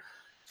Scherzer,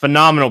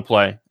 phenomenal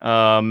play.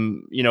 A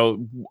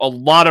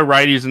lot of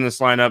righties in this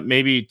lineup,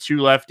 maybe 2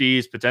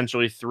 lefties,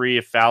 potentially 3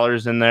 if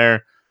Fowler's in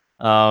there.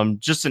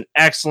 Just an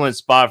excellent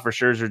spot for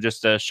Scherzer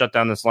just to shut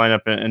down this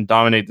lineup and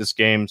dominate this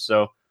game.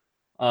 So,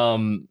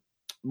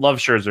 love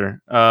Scherzer.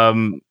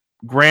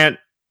 Grant,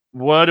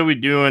 what are we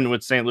doing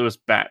with St. Louis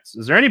bats?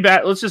 Is there any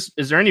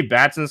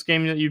bats in this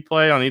game that you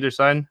play on either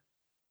side?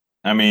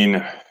 I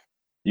mean,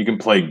 you can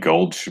play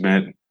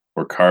Goldschmidt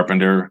or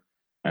Carpenter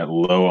at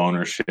low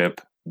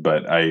ownership,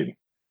 but I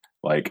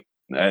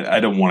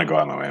don't want to go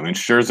out my way. I mean,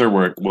 Scherzer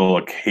will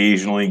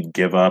occasionally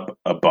give up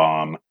a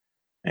bomb,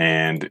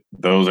 and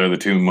those are the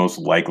 2 most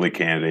likely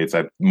candidates.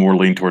 I more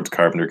lean towards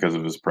Carpenter because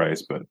of his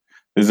price, but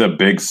this is a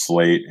big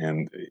slate,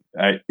 and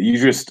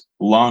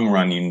long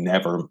run, you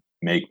never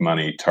make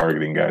money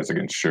targeting guys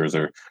against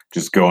Scherzer.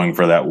 Just going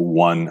for that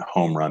one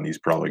home run he's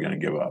probably going to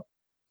give up.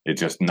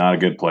 It's just not a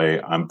good play.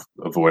 I'm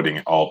avoiding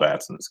all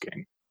bats in this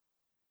game.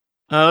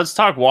 Let's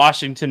talk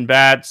Washington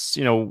bats.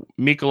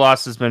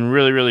 Mikolas has been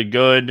really, really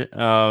good.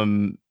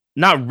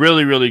 Not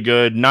really, really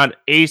good. Not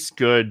ace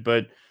good,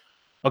 but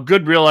a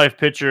good real-life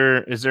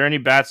pitcher. Is there any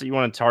bats that you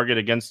want to target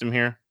against him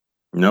here?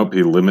 Nope,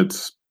 he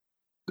limits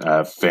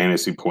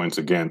fantasy points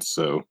against,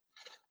 so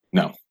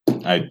no,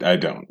 I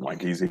don't.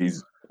 Like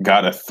he's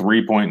got a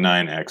 3.9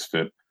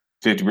 xFIP,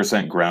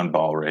 50% ground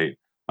ball rate.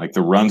 Like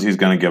the runs he's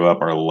going to give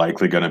up are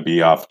likely going to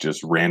be off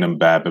just random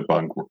BABIP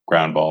on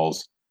ground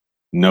balls.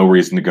 No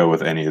reason to go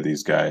with any of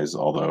these guys,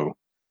 although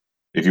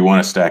if you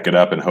want to stack it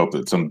up and hope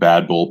that some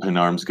bad bullpen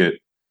arms get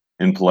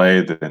in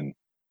play, then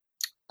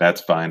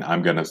that's fine.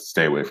 I'm going to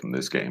stay away from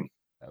this game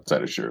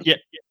outside of Scherzer.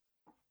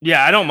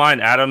 Yeah, I don't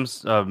mind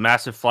Adams, a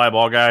massive fly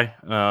ball guy.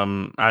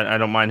 I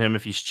don't mind him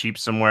if he's cheap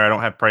somewhere. I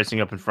don't have pricing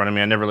up in front of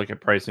me. I never look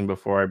at pricing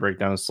before I break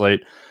down a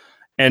slate.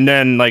 And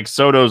then like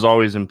Soto's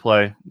always in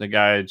play. The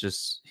guy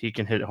he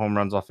can hit home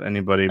runs off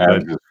anybody.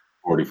 But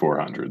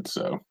 4,400,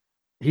 so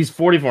he's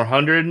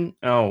 4,400.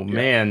 Oh yeah.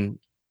 Man,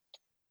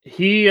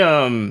 he's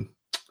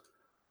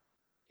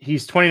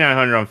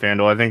 2,900 on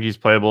FanDuel. I think he's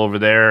playable over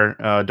there.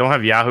 Don't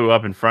have Yahoo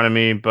up in front of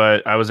me,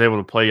 but I was able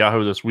to play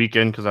Yahoo this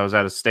weekend because I was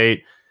out of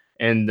state.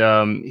 And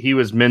he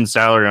was min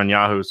salary on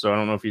Yahoo, so I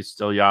don't know if he's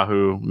still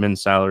Yahoo min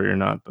salary or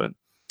not. But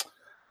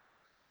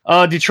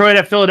Detroit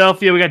at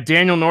Philadelphia, we got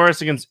Daniel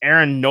Norris against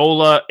Aaron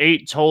Nola,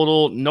 8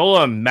 total.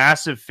 Nola, a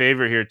massive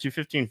favorite here,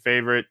 215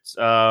 favorites.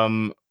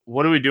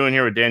 What are we doing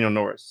here with Daniel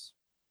Norris?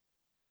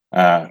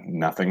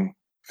 Nothing.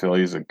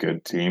 Philly's a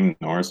good team.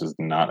 Norris is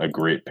not a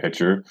great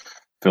pitcher.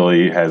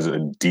 Philly has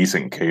a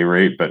decent K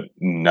rate, but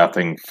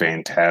nothing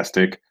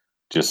fantastic,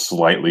 just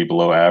slightly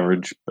below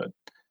average. But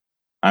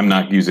I'm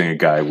not using a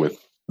guy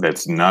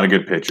that's not a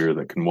good pitcher,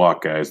 that can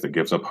walk guys, that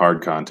gives up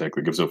hard contact,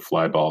 that gives up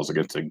fly balls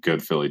against a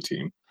good Philly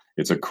team.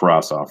 It's a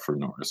cross-off for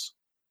Norris.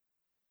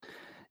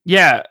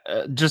 Yeah,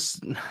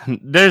 just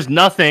there's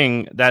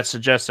nothing that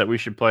suggests that we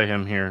should play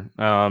him here.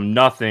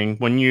 Nothing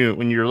when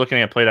you're looking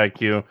at plate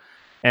IQ,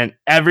 and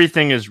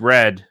everything is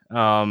red.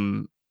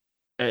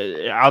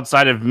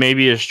 Outside of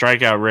maybe a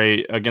strikeout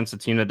rate against a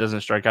team that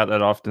doesn't strike out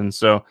that often.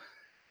 So,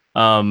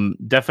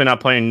 definitely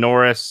not playing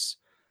Norris.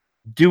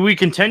 Do we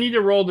continue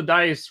to roll the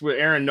dice with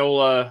Aaron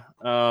Nola?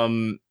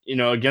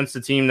 Against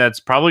a team that's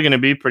probably going to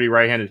be pretty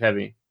right-handed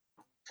heavy.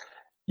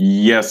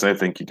 Yes, I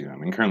think you do. I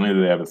mean, currently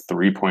they have a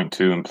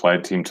 3.2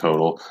 implied team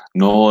total.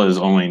 Nola is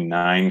only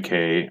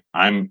 9K.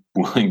 I'm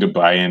willing to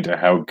buy into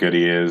how good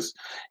he is.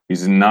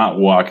 He's not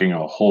walking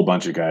a whole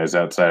bunch of guys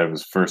outside of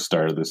his first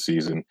start of the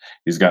season.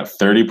 He's got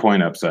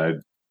 30-point upside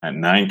at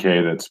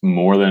 9K. That's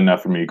more than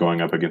enough for me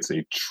going up against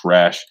a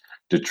trash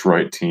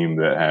Detroit team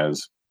that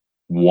has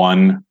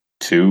 1,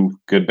 2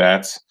 good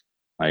bats.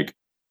 Like,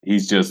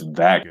 he's just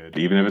that good.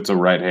 Even if it's a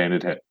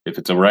right-handed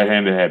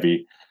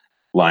heavy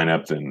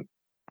lineup, then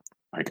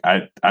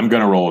I'm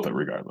going to roll with it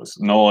regardless.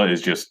 Nola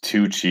is just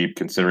too cheap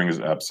considering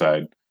his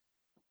upside.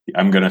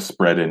 I'm going to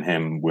spread in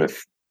him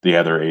with the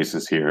other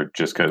aces here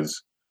just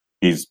because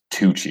he's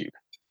too cheap.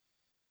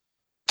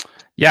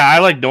 Yeah, I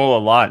like Nola a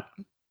lot.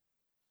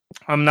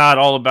 I'm not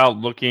all about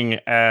looking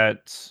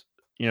at,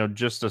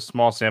 just a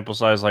small sample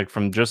size like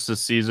from just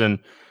this season.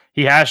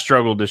 He has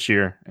struggled this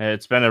year.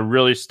 It's been a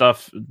really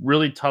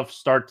tough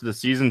start to the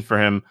season for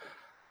him.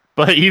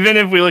 But even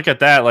if we look at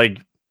that, like,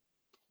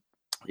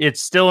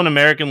 it's still an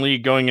American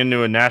League going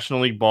into a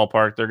National League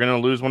ballpark. They're going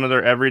to lose one of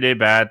their everyday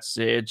bats.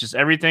 It just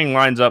everything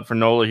lines up for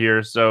Nola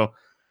here. So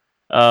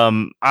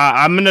I'm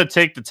going to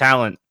take the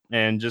talent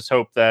and just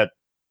hope that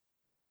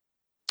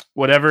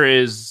whatever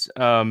is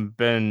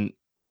been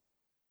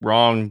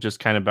wrong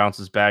just kind of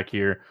bounces back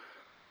here.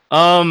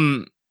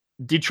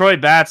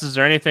 Detroit bats, is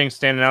there anything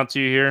standing out to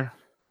you here?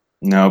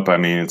 Nope. I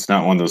mean, it's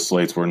not one of those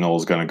slates where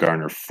Nola's going to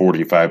garner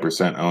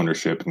 45%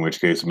 ownership, in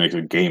which case it makes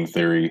a game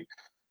theory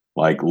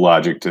like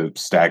logic to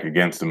stack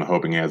against him,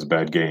 hoping he has a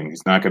bad game.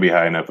 He's not going to be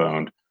high enough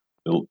owned.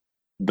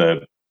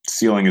 The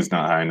ceiling is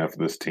not high enough for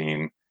this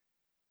team.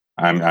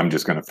 I'm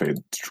just going to fade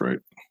Detroit.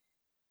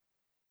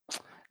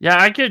 Yeah,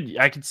 I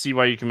could see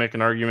why you can make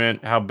an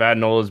argument how bad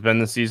Nola's been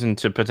this season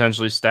to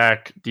potentially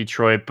stack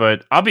Detroit,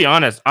 but I'll be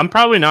honest, I'm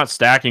probably not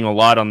stacking a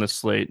lot on this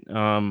slate.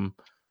 I'm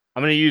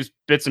going to use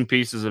bits and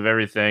pieces of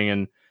everything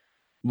and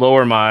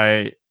lower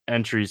my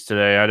entries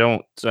today. I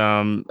don't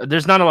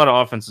there's not a lot of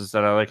offenses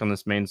that I like on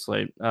this main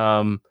slate.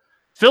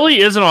 Philly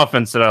is an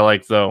offense that I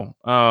like though.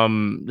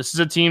 This is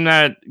a team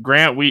that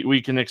Grant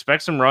we can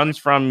expect some runs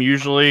from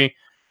usually,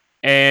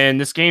 and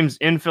this game's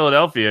in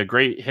Philadelphia,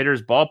 great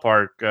hitters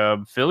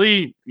ballpark.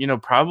 Philly,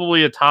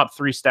 probably a top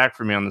 3 stack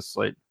for me on this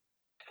slate.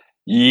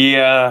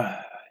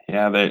 Yeah, I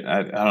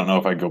don't know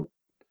if I go.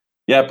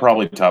 Yeah,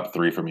 probably top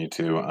 3 for me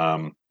too.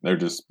 They're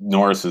just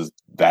Norris is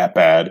that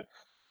bad.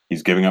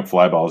 He's giving up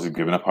fly balls. He's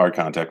giving up hard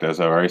contact, as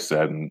I already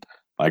said. And,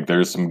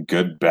 there's some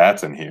good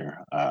bats in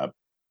here.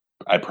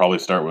 I'd probably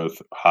start with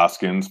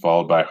Hoskins,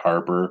 followed by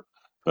Harper.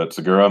 But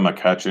Segura,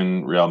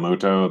 McCutchen,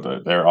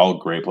 Realmuto, they're all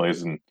great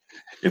plays. And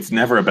it's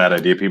never a bad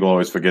idea. People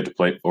always forget to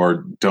play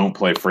or don't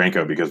play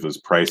Franco because of his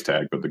price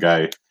tag. But the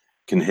guy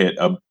can hit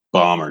a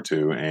bomb or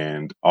two.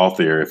 And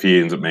Althier, if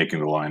he ends up making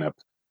the lineup,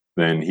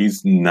 then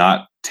he's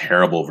not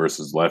terrible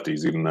versus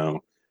lefties, even though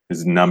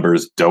his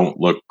numbers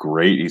don't look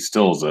great. He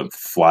still is a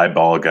fly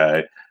ball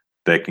guy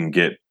that can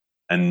get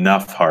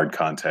enough hard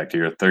contact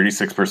here.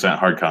 36%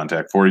 hard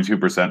contact,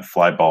 42%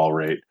 fly ball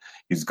rate.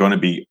 He's going to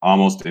be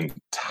almost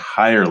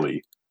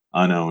entirely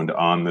unowned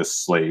on this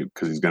slate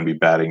because he's going to be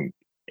batting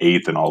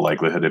 8th in all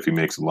likelihood if he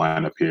makes a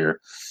lineup here.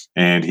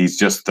 And he's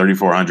just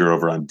 3,400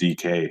 over on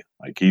DK.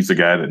 Like, he's a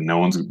guy that no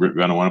one's going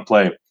to want to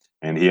play,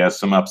 and he has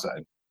some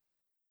upside.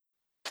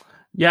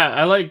 Yeah,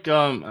 I like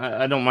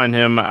I don't mind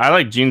him. I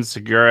like Gene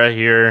Segura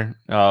here.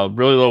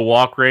 Really low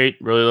walk rate,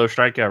 really low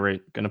strikeout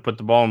rate. Going to put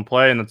the ball in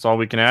play, and that's all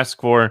we can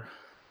ask for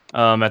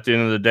at the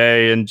end of the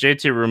day. And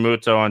JT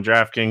Realmuto on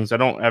DraftKings, I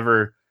don't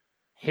ever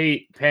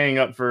hate paying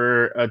up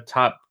for a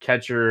top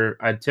catcher.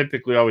 I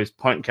typically always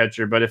punt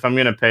catcher, but if I'm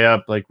going to pay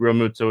up, like,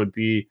 Realmuto would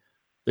be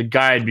the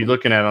guy I'd be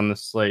looking at on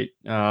this slate.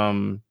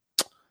 That's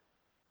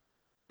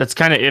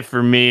kind of it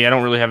for me. I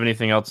don't really have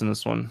anything else in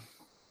this one.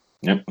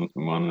 Yep, let's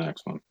move on to the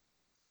next one.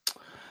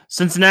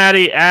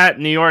 Cincinnati at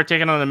New York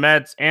taking on the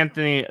Mets.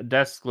 Anthony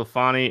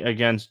DeSclafani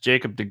against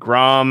Jacob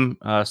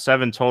deGrom.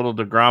 7 total.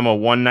 deGrom a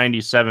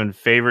 197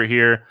 favorite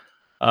here.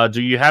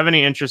 Do you have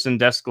any interest in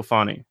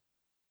DeSclafani?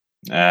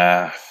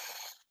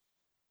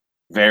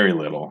 Very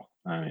little.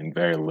 I mean,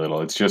 very little.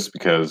 It's just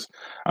because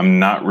I'm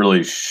not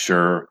really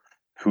sure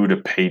who to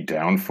pay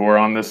down for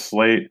on this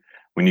slate.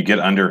 When you get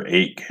under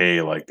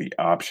 8K, like, the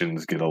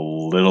options get a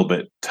little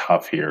bit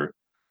tough here.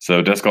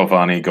 So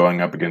DeSclafani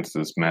going up against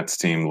this Mets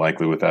team,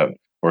 likely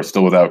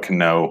still without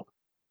Cano,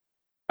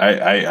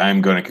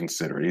 I'm going to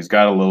consider it. He's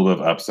got a little bit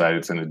of upside.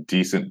 It's in a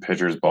decent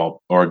pitcher's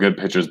ball or a good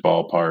pitcher's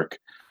ballpark,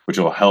 which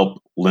will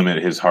help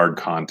limit his hard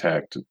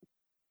contact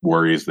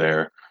worries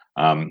there.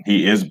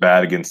 He is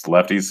bad against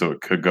lefties, so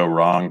it could go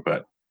wrong,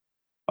 but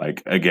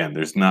Like, again,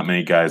 there's not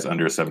many guys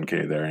under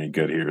 7K that are any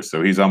good here.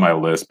 So he's on my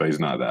list, but he's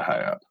not that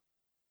high up.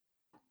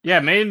 Yeah,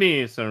 made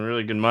me some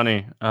really good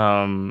money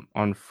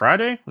on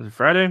Friday. Was it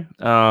Friday?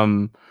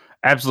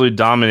 Absolutely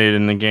dominated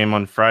in the game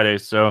on Friday.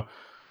 So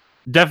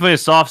definitely a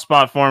soft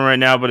spot for him right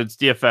now, but it's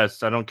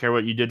DFS. I don't care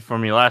what you did for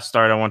me last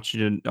start. I want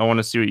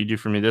to see what you do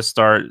for me this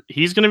start.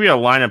 He's going to be a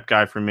lineup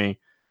guy for me.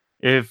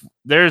 If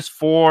there's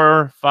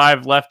 4-5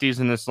 lefties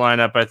in this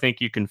lineup, I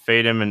think you can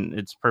fade him and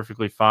it's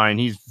perfectly fine.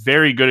 He's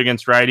very good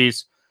against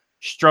righties,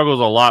 struggles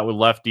a lot with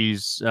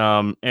lefties,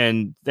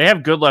 and they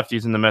have good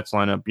lefties in the Mets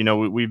lineup. You know,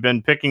 we've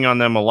been picking on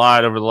them a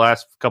lot over the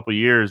last couple of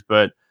years,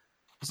 but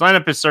this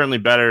lineup is certainly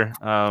better,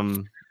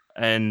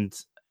 and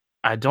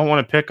I don't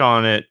want to pick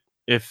on it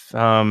if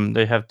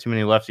they have too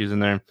many lefties in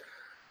there.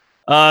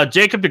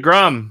 Jacob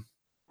deGrom,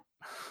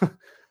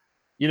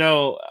 you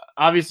know,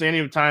 obviously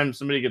any time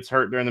somebody gets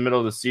hurt during the middle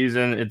of the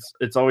season,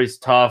 it's always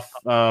tough.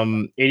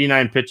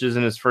 89 pitches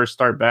in his first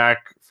start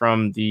back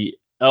from the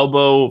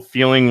elbow,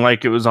 feeling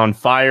like it was on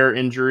fire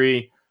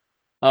injury.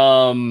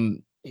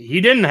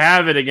 He didn't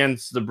have it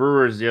against the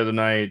Brewers the other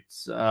night.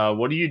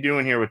 What are you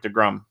doing here with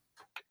deGrom?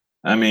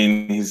 I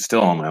mean, he's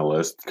still on my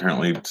list.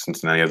 Currently,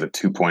 Cincinnati has a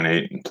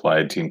 2.8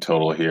 implied team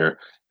total here.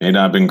 May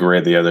not have been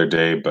great the other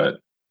day, but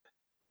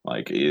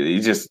like he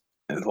just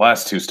the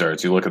last two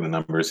starts, you look at the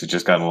numbers, he's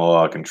just gotten a little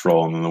out of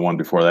control. And then the one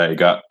before that, he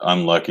got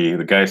unlucky.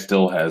 The guy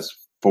still has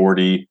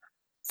 40,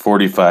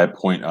 45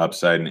 point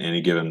upside in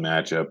any given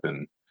matchup.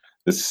 And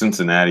this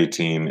Cincinnati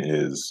team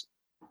is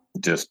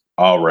just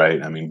all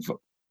right. I mean,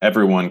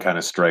 everyone kind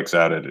of strikes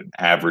out at an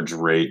average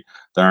rate.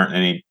 There aren't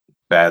any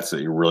bats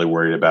that you're really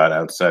worried about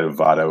outside of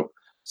Votto.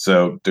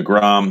 So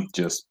deGrom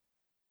just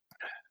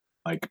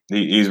like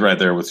he's right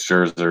there with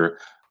Scherzer,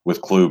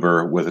 with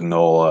Kluber, with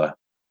Nola.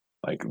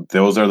 Like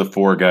those are the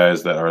four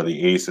guys that are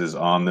the aces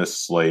on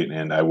this slate,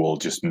 and I will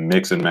just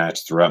mix and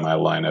match throughout my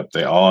lineup.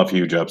 They all have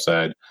huge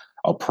upside.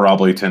 I'll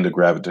probably tend to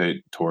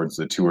gravitate towards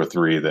the 2 or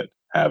 3 that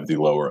have the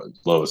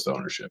lowest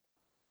ownership.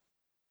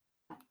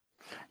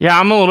 Yeah,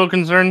 I'm a little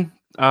concerned,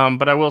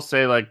 but I will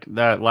say like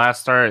that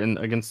last start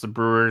against the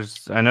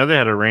Brewers, I know they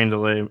had a rain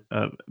delay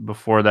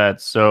before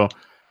that, so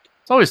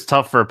it's always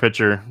tough for a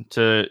pitcher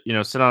to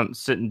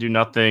sit and do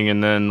nothing,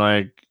 and then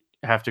like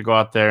have to go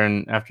out there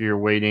and after you're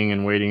waiting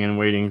and waiting and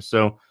waiting.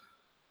 So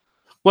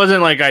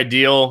wasn't like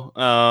ideal.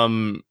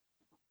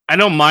 I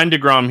don't mind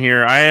deGrom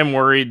here. I am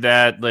worried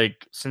that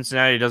like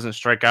Cincinnati doesn't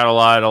strike out a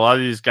lot. A lot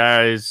of these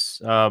guys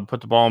put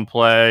the ball in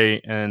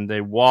play and they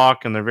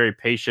walk and they're very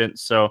patient.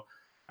 So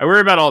I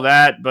worry about all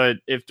that. But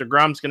if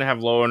deGrom's going to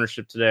have low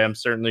ownership today, I'm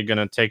certainly going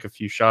to take a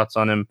few shots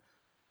on him.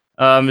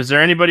 Is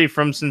there anybody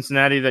from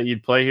Cincinnati that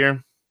you'd play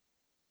here?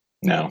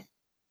 No.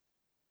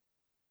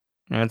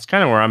 Yeah, it's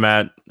kind of where I'm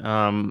at.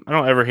 I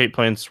don't ever hate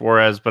playing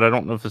Suarez, but I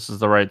don't know if this is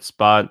the right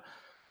spot.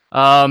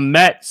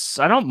 Mets,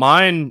 I don't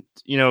mind,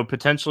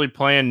 potentially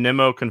playing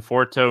Nimmo,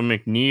 Conforto,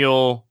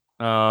 McNeil.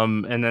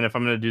 And then if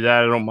I'm going to do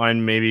that, I don't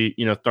mind maybe,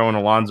 throwing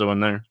Alonso in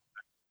there.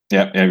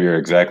 Yeah, you're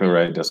exactly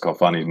right.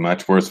 Descalfani's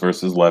much worse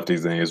versus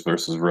lefties than he is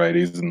versus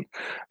righties. And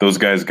those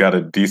guys got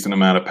a decent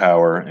amount of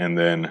power. And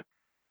then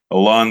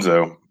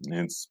Alonso,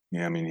 he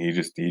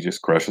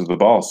just crushes the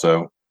ball.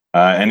 So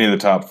any of the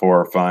top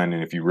 4 are fine.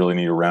 And if you really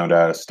need to round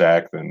out a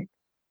stack, then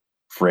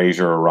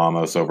Frazier or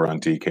Ramos over on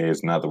TK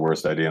is not the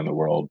worst idea in the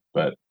world.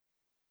 But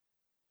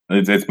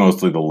it's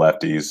mostly the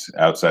lefties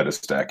outside of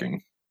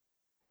stacking.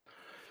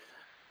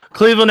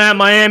 Cleveland at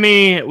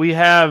Miami, we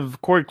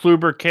have Corey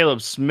Kluber,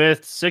 Caleb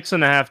Smith,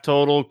 6.5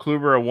 total.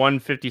 Kluber, a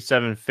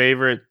 157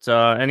 favorite.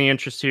 Any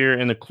interest here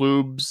in the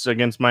Klubs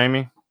against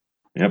Miami?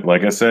 Yep,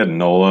 like I said,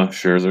 Nola,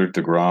 Scherzer,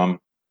 deGrom,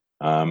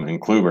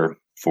 and Kluber.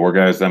 4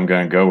 guys I'm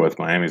going to go with.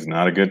 Miami's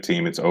not a good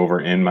team. It's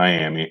over in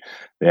Miami.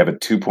 They have a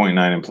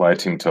 2.9 implied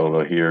team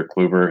total here.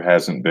 Kluber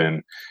hasn't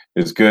been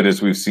as good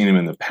as we've seen him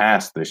in the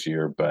past this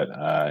year, but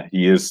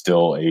he is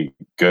still a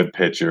good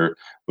pitcher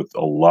with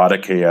a lot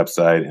of K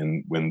upside.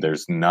 And when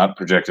there's not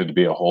projected to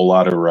be a whole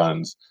lot of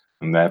runs,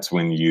 and that's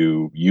when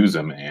you use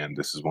him. And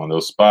this is one of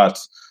those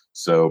spots.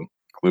 So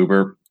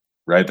Kluber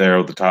right there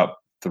at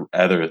the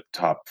other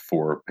top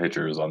 4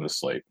 pitchers on the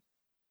slate.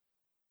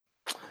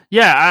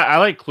 Yeah, I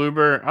like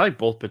Kluber. I like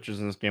both pitchers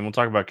in this game. We'll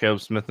talk about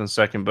Caleb Smith in a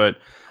second, but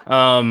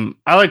I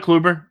like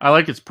Kluber. I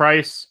like his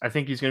price. I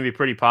think he's going to be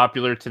pretty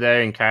popular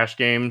today in cash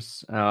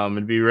games.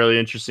 It'd be really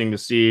interesting to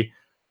see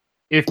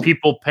if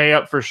people pay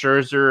up for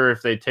Scherzer or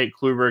if they take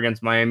Kluber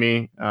against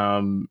Miami.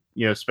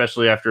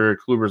 Especially after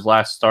Kluber's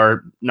last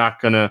start,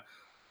 not going to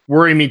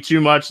worry me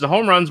too much. The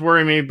home runs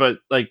worry me, but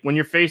like when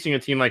you're facing a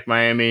team like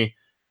Miami,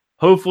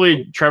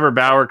 hopefully Trevor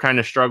Bauer kind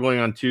of struggling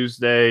on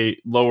Tuesday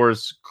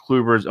lowers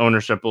Kluber's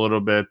ownership a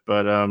little bit,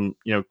 but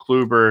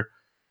Kluber,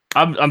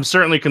 I'm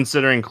certainly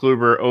considering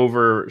Kluber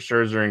over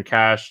Scherzer in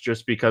cash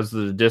just because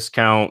of the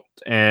discount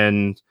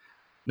and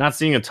not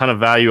seeing a ton of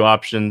value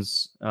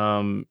options,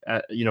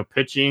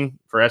 pitching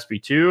for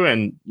SB2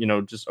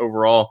 and, just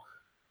overall.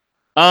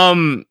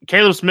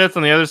 Caleb Smith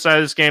on the other side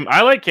of this game.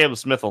 I like Caleb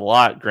Smith a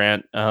lot,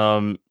 Grant.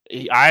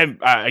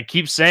 I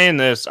keep saying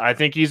this. I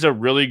think he's a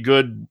really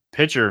good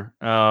pitcher,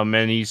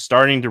 and he's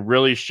starting to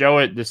really show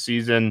it this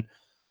season.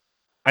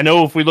 I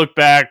know if we look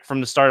back from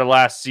the start of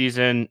last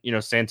season,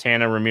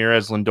 Santana,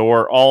 Ramirez,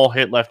 Lindor all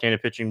hit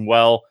left-handed pitching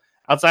well.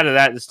 Outside of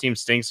that, this team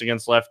stinks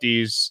against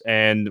lefties.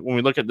 And when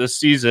we look at this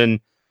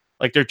season,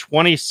 like they're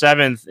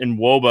 27th in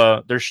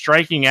WOBA. They're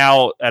striking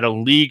out at a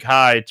league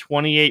high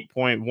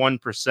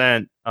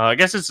 28.1%. I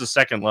guess it's the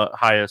second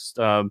highest.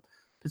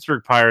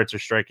 Pittsburgh Pirates are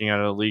striking out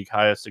at a league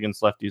highest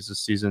against lefties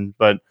this season.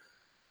 But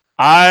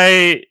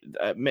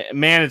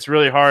it's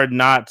really hard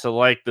not to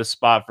like this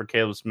spot for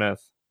Caleb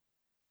Smith.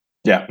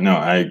 Yeah, no,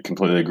 I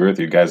completely agree with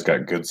you. Guys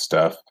got good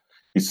stuff.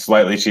 He's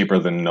slightly cheaper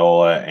than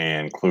Nola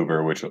and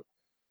Kluber, which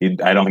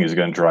I don't think he's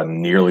going to draw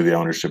nearly the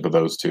ownership of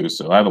those two.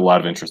 So I have a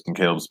lot of interest in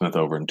Caleb Smith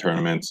over in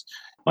tournaments.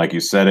 Like you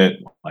said it,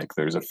 like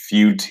there's a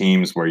few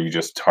teams where you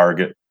just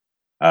target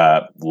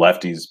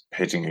lefties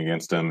pitching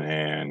against him.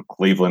 And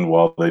Cleveland,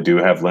 while they do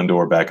have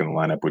Lindor back in the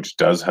lineup, which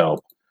does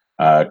help,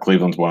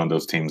 Cleveland's one of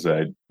those teams that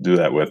I do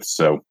that with.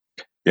 So,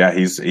 yeah,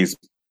 he's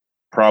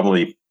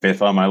probably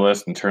fifth on my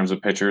list in terms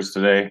of pitchers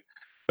today,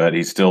 but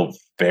he's still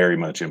very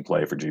much in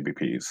play for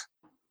GBPs.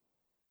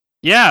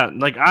 Yeah,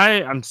 like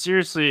I'm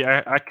seriously,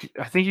 I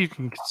think you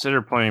can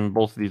consider playing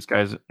both of these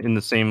guys in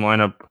the same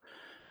lineup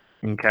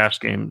in cash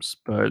games,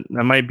 but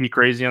that might be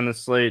crazy on the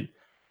slate.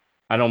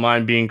 I don't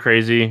mind being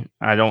crazy.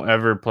 I don't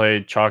ever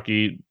play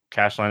chalky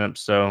cash lineups,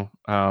 so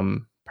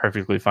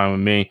perfectly fine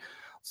with me.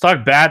 Let's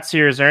talk bats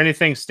here. Is there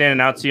anything standing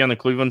out to you on the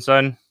Cleveland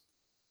side?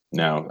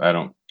 No, I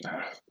don't.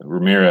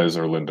 Ramirez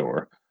or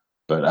Lindor,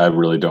 but I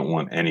really don't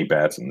want any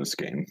bats in this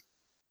game.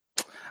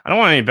 I don't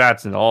want any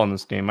bats at all in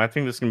this game. I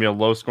think this is going to be a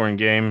low-scoring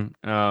game.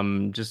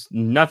 Just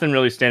nothing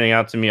really standing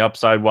out to me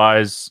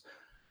upside-wise.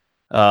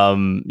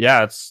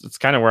 It's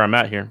kind of where I'm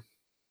at here.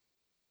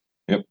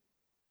 Yep.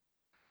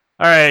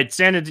 All right,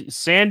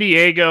 San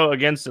Diego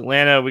against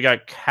Atlanta. We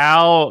got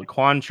Cal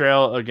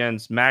Quantrill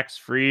against Max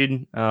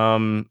Fried.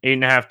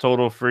 8.5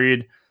 total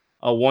Fried.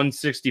 A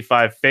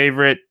 165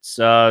 favorite.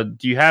 Do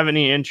you have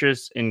any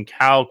interest in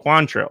Cal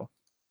Quantrill?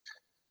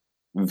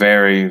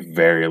 Very,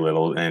 very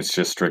little, and it's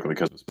just strictly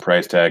because of the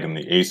price tag and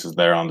the aces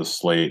there on the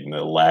slate and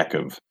the lack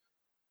of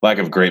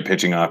great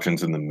pitching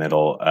options in the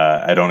middle.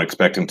 I don't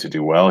expect him to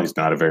do well. He's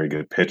not a very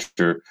good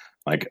pitcher.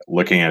 Like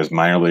looking at his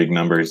minor league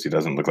numbers, he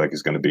doesn't look like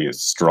he's going to be a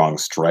strong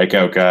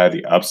strikeout guy.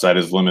 The upside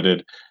is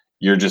limited.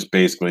 You're just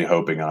basically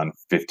hoping on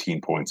 15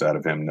 points out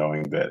of him,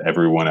 knowing that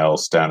everyone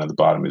else down at the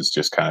bottom is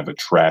just kind of a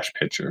trash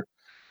pitcher.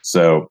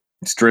 So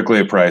strictly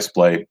a price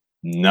play.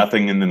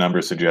 Nothing in the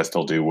numbers suggests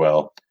he'll do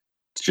well.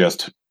 It's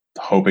just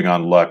hoping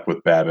on luck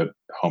with Babbitt,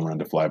 home run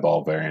to fly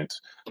ball variant.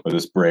 But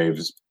this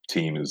Braves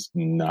team is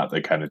not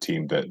the kind of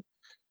team that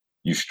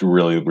you should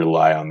really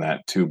rely on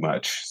that too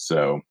much.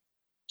 So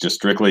just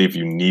strictly if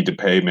you need to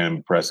pay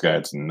minimum price guy,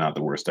 it's not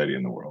the worst idea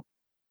in the world.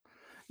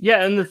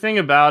 Yeah, and the thing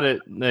about it,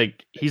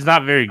 like he's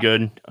not very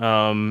good.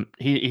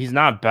 He's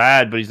not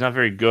bad, but he's not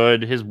very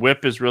good. His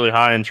whip is really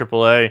high in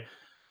AAA.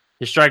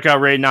 His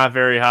strikeout rate not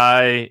very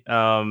high.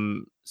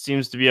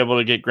 Seems to be able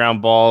to get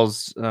ground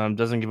balls.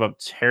 Doesn't give up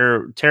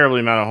terribly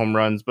amount of home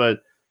runs, but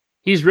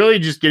he's really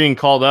just getting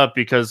called up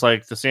because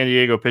like the San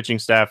Diego pitching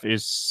staff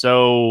is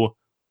so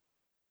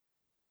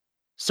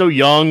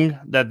young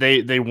that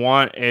they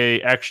want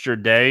a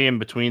extra day in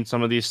between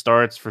some of these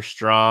starts for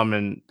Strahm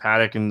and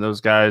Paddock and those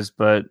guys.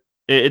 But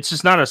it's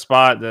just not a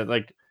spot that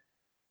like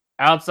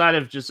outside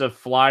of just a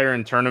flyer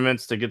in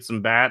tournaments to get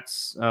some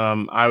bats.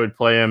 I would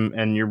play him,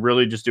 and you're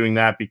really just doing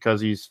that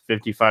because he's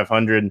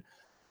 5,500.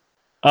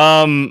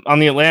 On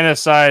the Atlanta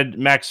side,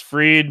 Max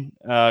Fried,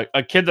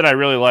 a kid that I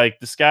really like.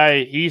 This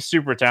guy, he's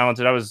super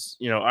talented. It was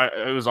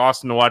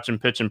awesome to watch him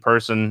pitch in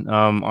person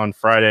on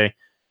Friday,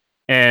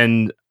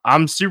 and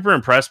I'm super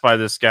impressed by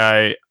this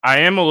guy. I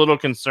am a little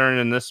concerned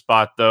in this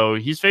spot, though.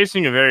 He's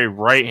facing a very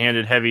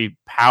right-handed heavy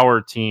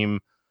power team.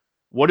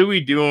 What are we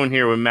doing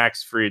here with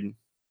Max Fried?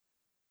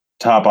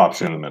 Top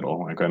option in the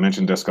middle. Like I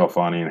mentioned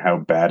Descalfani and how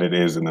bad it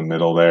is in the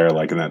middle there,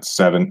 like in that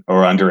 7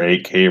 or under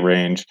 8K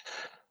range.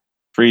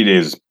 Fried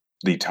is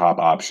the top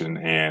option,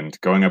 and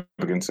going up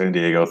against San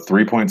Diego,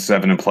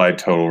 3.7 implied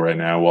total right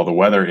now. While the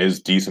weather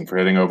is decent for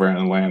hitting over in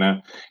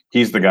Atlanta,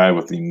 he's the guy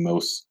with the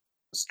most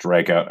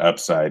strikeout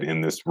upside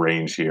in this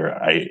range here.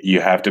 You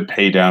have to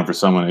pay down for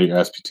someone at your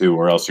SP2,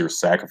 or else you're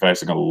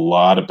sacrificing a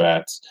lot of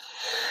bats.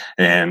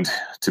 And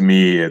to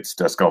me, it's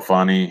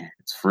Descalfani,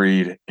 it's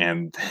Fried,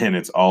 and then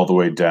it's all the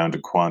way down to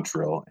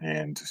Quantrill,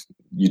 and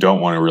you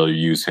don't want to really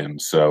use him.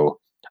 So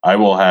I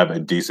will have a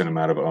decent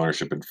amount of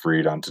ownership in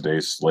Fried on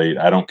today's slate.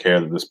 I don't care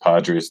that this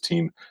Padres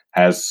team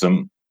has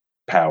some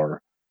power.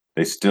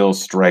 They still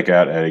strike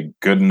out at a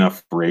good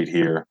enough rate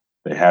here.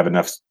 They have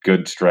enough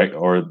good strike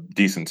or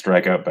decent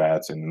strikeout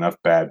bats and enough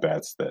bad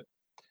bats that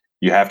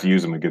you have to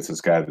use him against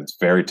this guy that's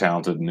very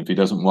talented. And if he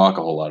doesn't walk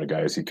a whole lot of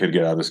guys, he could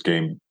get out of this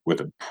game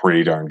with a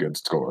pretty darn good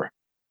score.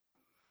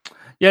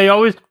 Yeah, you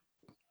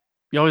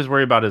always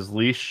worry about his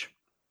leash.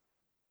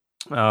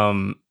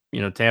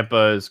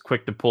 Tampa is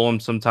quick to pull him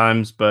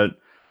sometimes, but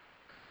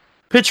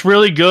Pitched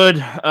really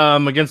good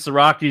against the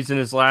Rockies in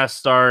his last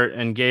start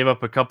and gave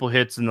up a couple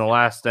hits in the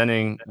last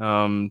inning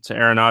to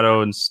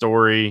Arenado and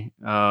Story.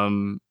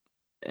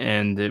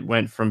 And it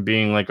went from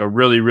being like a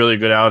really, really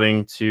good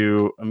outing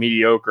to a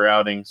mediocre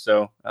outing.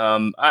 So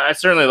I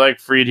certainly like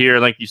Fried here.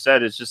 Like you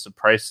said, it's just a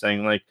price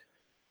thing. Like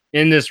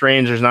in this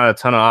range, there's not a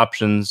ton of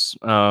options.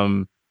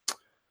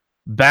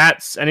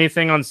 Bats,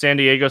 anything on San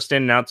Diego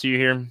standing out to you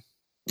here?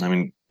 I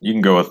mean, you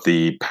can go with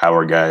the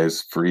power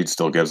guys. Fried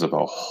still gives up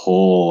a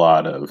whole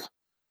lot of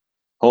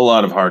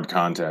hard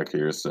contact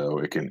here, so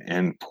it can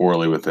end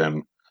poorly with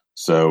him.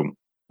 So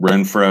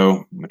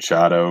Renfroe,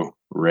 Machado,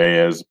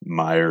 Reyes,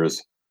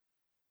 Myers,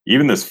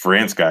 even this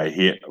France guy,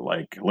 he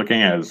like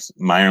looking at his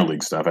minor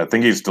league stuff, I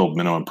think he's still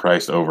minimum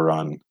priced over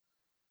on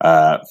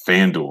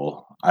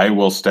FanDuel. I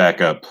will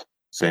stack up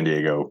San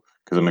Diego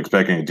because I'm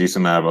expecting a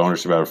decent amount of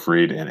ownership out of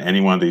Fried, and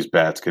any one of these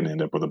bats can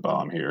end up with a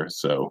bomb here.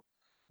 So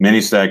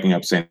mini stacking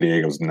up San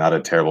Diego is not a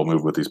terrible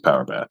move with these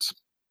power bats.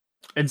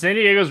 And San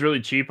Diego's really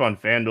cheap on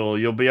FanDuel.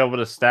 You'll be able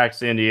to stack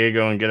San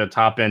Diego and get a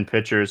top-end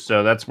pitcher,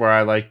 so that's where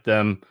I like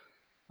them.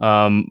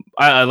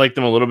 I like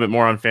them a little bit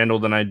more on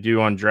FanDuel than I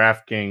do on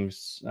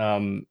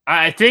DraftKings.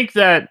 I think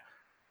that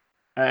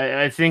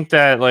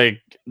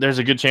like there's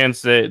a good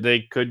chance that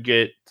they could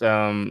get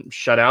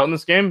shut out in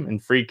this game,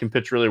 and Fried can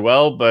pitch really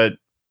well. But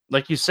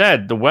like you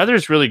said, the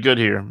weather's really good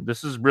here.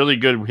 This is really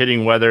good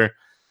hitting weather,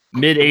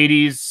 mid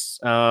 80s.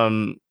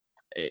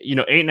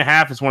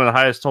 8.5 is one of the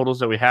highest totals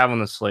that we have on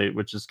the slate,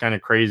 which is kind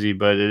of crazy,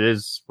 but it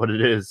is what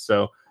it is.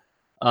 So.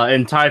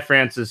 And Ty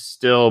France is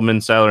still min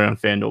salary on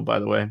FanDuel, by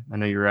the way. I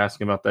know you were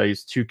asking about that.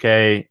 He's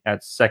 $2K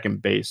at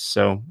second base.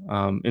 So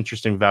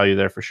interesting value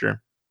there for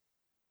sure.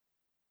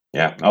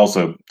 Yeah.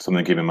 Also,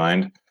 something to keep in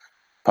mind.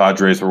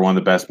 Padres were one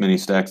of the best mini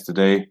stacks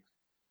today.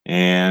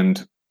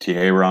 And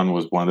Teheran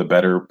was one of the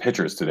better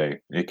pitchers today.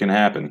 It can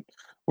happen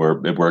where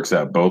it works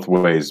out both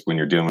ways when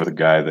you're dealing with a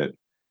guy that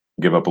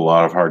give up a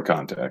lot of hard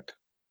contact.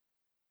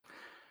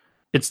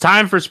 It's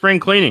time for spring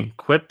cleaning.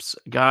 Quip's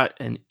got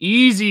an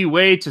easy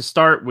way to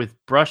start with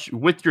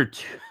your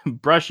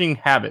brushing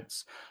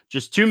habits.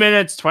 Just 2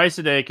 minutes twice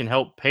a day can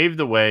help pave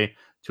the way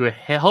to a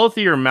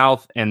healthier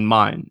mouth and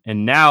mind.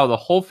 And now the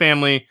whole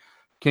family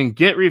can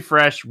get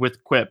refreshed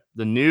with Quip.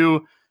 The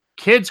new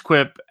Kids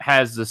Quip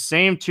has the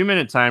same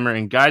 2-minute timer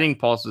and guiding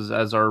pulses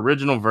as our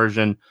original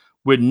version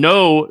with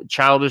no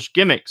childish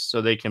gimmicks,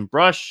 so they can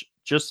brush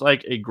just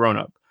like a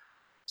grown-up.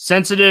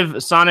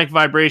 Sensitive sonic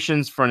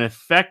vibrations for an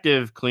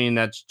effective clean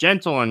that's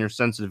gentle on your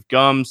sensitive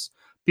gums.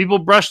 People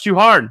brush too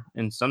hard,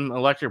 and some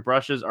electric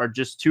brushes are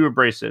just too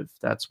abrasive.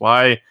 That's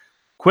why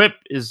Quip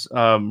is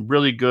a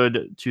really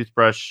good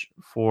toothbrush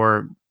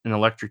for an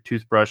electric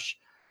toothbrush.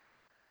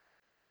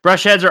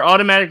 Brush heads are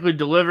automatically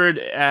delivered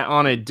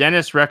on a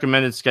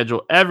dentist-recommended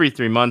schedule every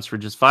 3 months for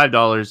just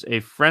 $5.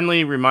 A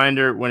friendly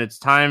reminder when it's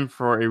time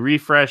for a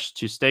refresh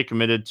to stay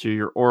committed to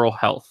your oral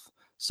health.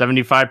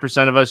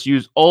 75% of us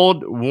use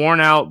old,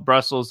 worn-out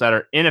bristles that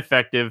are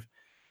ineffective,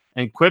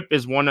 and Quip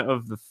is one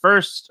of the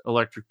first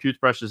electric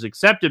toothbrushes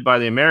accepted by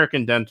the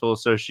American Dental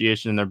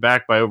Association, and they're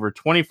backed by over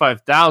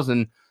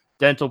 25,000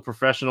 dental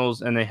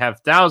professionals, and they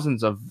have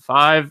thousands of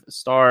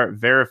 5-star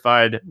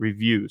verified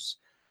reviews.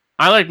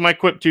 I like my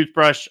Quip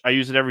toothbrush. I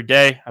use it every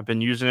day. I've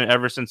been using it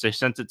ever since they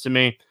sent it to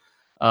me.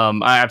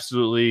 I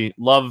absolutely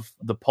love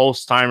the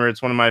pulse timer.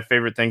 It's one of my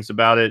favorite things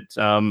about it.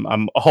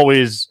 I'm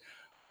always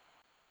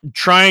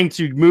trying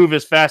to move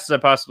as fast as I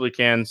possibly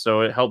can,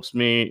 so it helps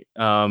me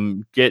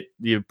get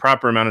the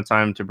proper amount of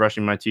time to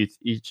brushing my teeth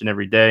each and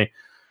every day.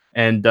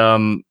 And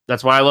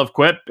that's why I love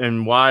Quip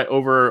and why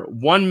over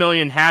 1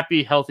 million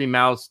happy, healthy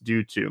mouths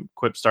do too.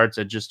 Quip starts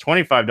at just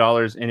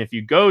 $25. And if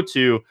you go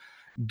to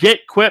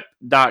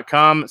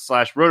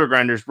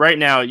getquip.com/rotogrinders right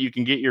now, you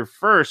can get your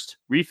first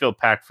refill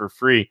pack for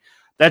free.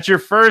 That's your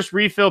first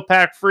refill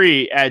pack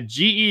free at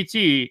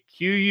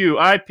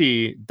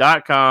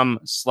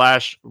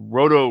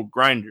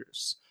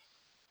getquip.com/rotogrinders.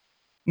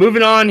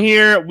 Moving on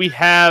here, we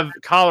have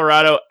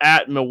Colorado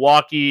at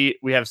Milwaukee.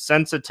 We have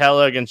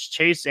Sensatella against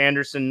Chase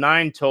Anderson,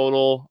 9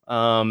 total.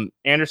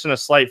 Anderson a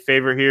slight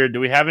favorite here. Do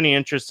we have any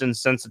interest in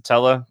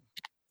Sensatella?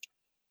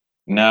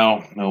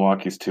 No,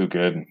 Milwaukee's too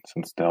good.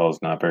 Sensatella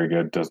is not very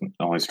good.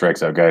 Only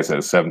strikes out guys at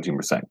a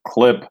 17%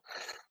 clip.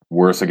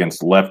 Worse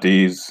against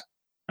lefties.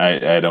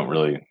 I don't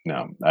want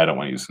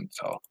to use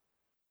Sensatella.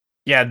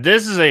 Yeah,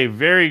 this is a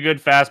very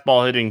good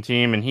fastball hitting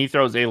team, and he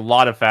throws a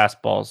lot of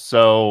fastballs.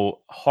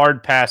 So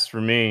hard pass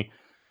for me.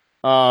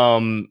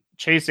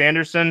 Chase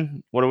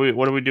Anderson, what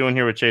are we doing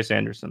here with Chase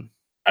Anderson?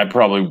 I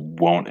probably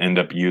won't end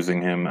up using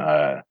him.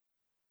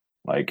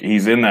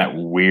 He's in that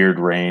weird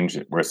range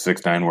where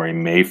 6'9", where he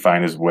may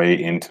find his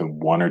way into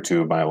one or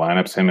two of my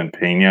lineups. Him and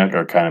Pena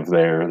are kind of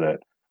there. That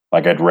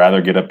I'd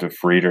rather get up to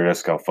Fried or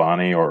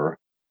Escalfani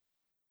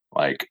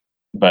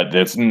but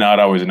that's not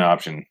always an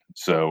option.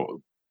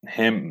 So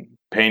Pena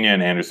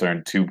and Anderson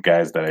are two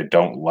guys that I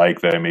don't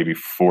like that I may be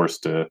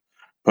forced to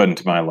put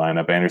into my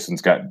lineup.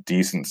 Anderson's got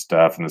decent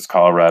stuff in this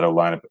Colorado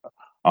lineup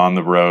on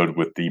the road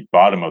with the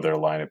bottom of their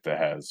lineup that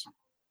has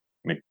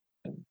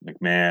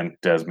McMahon,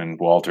 Desmond,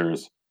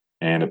 Walters.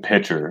 and a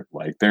pitcher.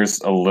 Like, there's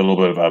a little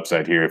bit of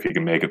upside here if he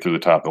can make it through the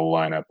top of the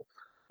lineup,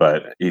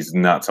 but he's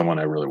not someone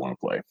I really want to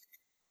play.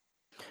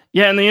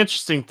 Yeah, and the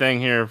interesting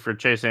thing here for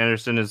Chase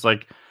Anderson is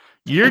like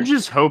you're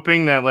just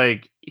hoping that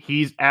like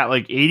he's at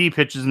like 80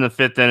 pitches in the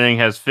fifth inning,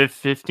 has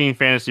 15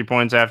 fantasy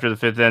points after the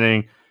fifth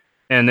inning,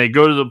 and they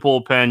go to the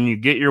bullpen. You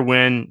get your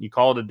win, you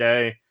call it a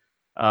day.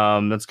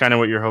 That's kind of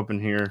what you're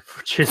hoping here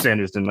for Chase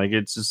Anderson. Like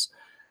it's just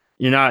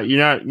you're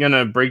not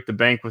gonna break the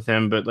bank with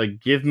him, but like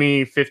give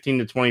me 15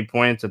 to 20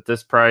 points at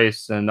this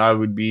price, and I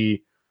would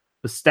be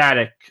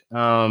ecstatic.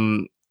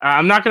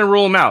 I'm not going to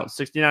rule him out.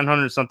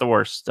 6,900 is not the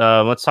worst.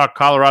 Let's talk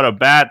Colorado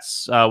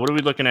bats. What are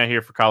we looking at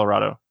here for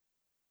Colorado?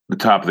 The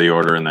top of the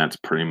order, and that's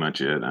pretty much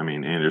it. I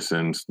mean,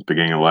 Anderson's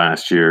beginning of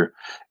last year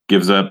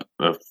gives up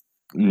a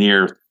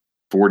near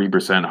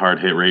 40% hard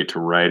hit rate to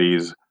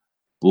righties.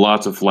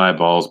 Lots of fly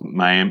balls.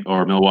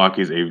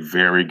 Milwaukee's a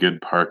very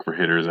good park for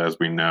hitters, as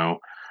we know.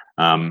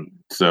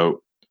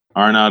 So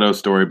Arenado,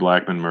 Story,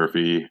 Blackmon,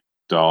 Murphy,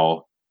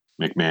 Dahl,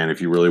 McMahon,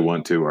 if you really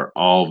want to, are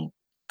all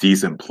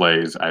decent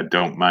plays. I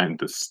don't mind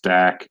the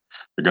stack.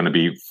 They're going to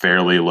be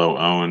fairly low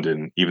owned,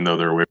 and even though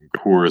they're away from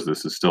Coors,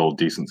 this is still a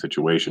decent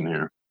situation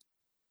here.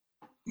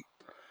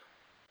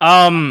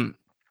 I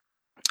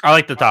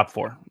like the top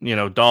four.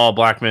 Dahl,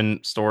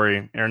 Blackmon,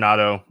 Story,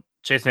 Arenado,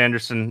 Chase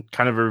Anderson,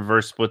 kind of a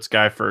reverse splits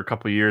guy for a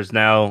couple of years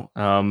now.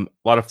 A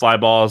lot of fly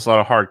balls, a lot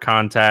of hard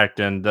contact,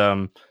 and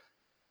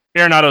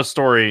Arenado,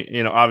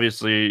 Story.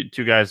 Obviously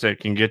two guys that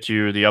can get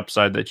you the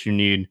upside that you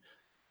need.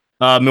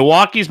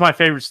 Milwaukee's my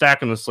favorite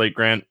stack on the slate,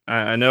 Grant.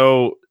 I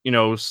know,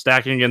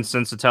 stacking against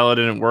Sensatella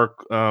didn't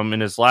work in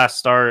his last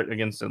start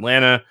against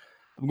Atlanta.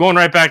 I'm going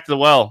right back to the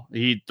well.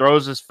 He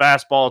throws his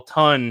fastball a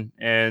ton,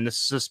 and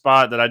this is a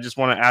spot that I just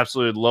want to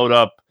absolutely load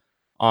up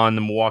on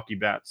the Milwaukee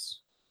bats.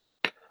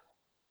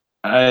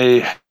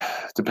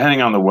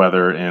 Depending on the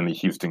weather and the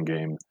Houston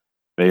game,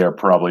 they are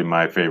probably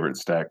my favorite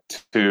stack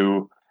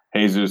too.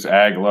 Jesus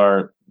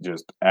Aguilar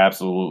just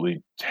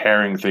absolutely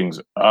tearing things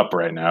up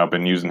right now. I've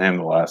been using him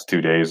the last 2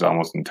 days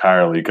almost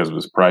entirely because of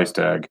his price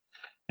tag.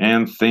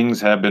 And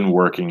things have been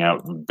working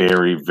out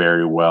very,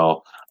 very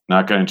well.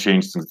 Not going to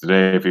change things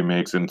today if he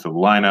makes it into the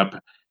lineup.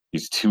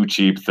 He's too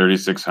cheap,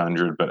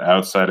 3,600. But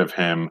outside of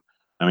him,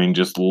 I mean,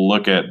 just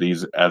look at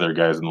these other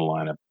guys in the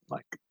lineup.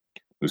 Like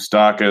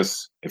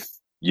Moustakas, if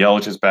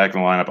Yelich is back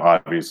in the lineup,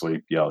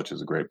 obviously Yelich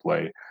is a great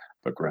play.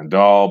 But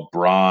Grandal,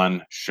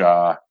 Braun,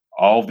 Shaw,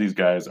 all of these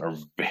guys are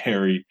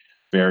very,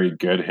 very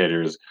good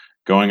hitters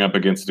going up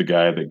against a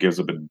guy that gives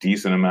up a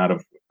decent amount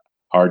of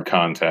hard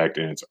contact,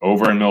 and it's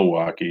over in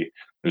Milwaukee.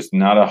 There's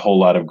not a whole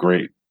lot of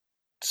great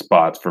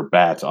spots for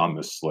bats on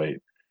this slate.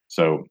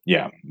 So,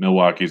 yeah,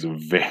 Milwaukee's a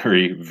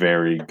very,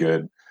 very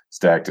good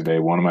stack today.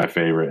 One of my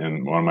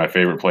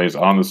favorite plays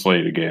on the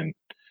slate, again,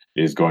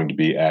 is going to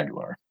be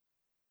Aguilar.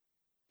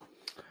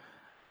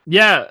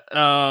 Yeah,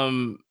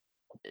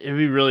 it'd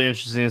be really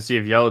interesting to see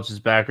if Yelich is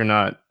back or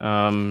not.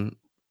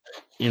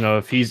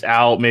 If he's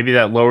out, maybe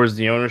that lowers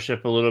the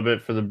ownership a little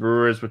bit for the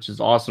Brewers, which is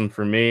awesome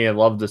for me. I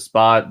love the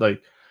spot.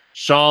 Like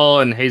Shaw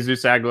and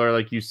Jesus Aguilar,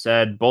 like you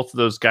said, both of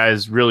those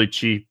guys really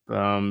cheap.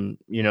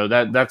 That's going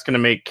to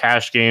make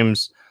cash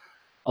games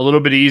a little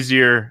bit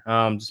easier.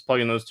 Just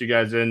plugging those two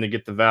guys in to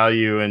get the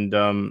value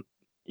and,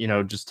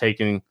 just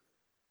taking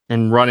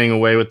and running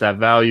away with that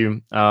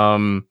value.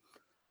 I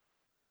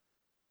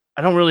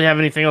don't really have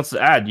anything else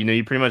to add.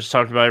 You pretty much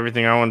talked about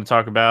everything I wanted to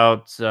talk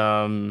about.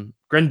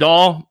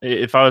 Grandal,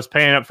 if I was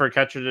paying up for a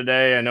catcher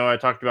today, I know I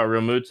talked about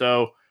Real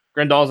Muto.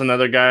 Grandal's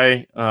another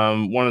guy,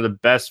 one of the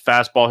best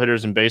fastball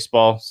hitters in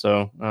baseball.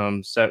 So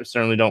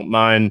certainly don't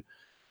mind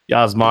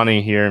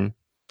Yasmani here.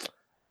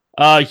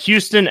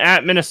 Houston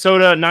at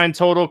Minnesota, 9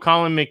 total.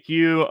 Colin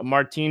McHugh,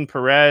 Martin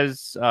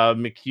Perez.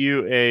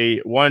 McHugh, a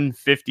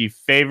 150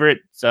 favorite.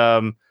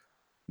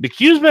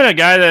 McHugh's been a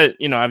guy that,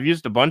 I've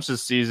used a bunch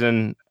this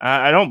season.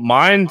 I don't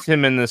mind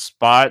him in this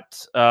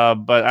spot,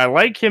 but I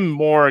like him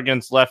more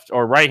against left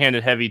or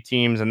right-handed heavy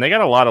teams, and they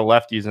got a lot of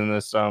lefties in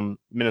this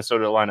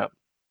Minnesota lineup.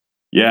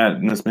 Yeah,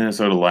 this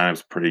Minnesota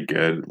lineup's pretty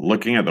good.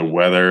 Looking at the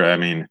weather, I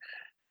mean,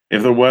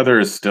 if the weather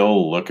is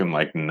still looking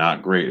like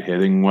not great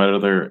hitting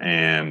weather,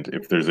 and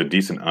if there's a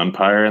decent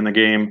umpire in the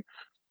game,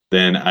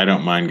 then I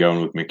don't mind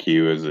going with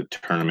McHugh as a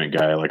tournament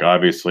guy. Like,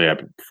 obviously, I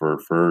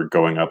prefer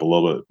going up a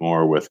little bit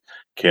more with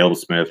Caleb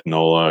Smith,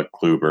 Nola,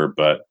 Kluber,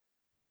 but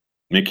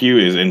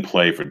McHugh is in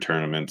play for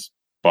tournaments,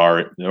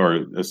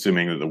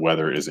 assuming that the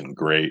weather isn't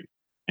great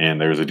and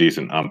there's a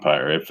decent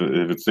umpire. If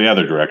it's the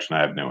other direction,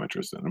 I have no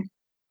interest in him.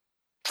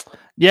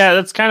 Yeah,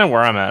 that's kind of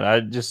where I'm at.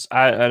 I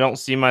don't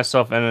see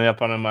myself ending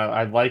up on him.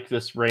 I like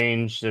this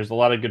range. There's a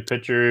lot of good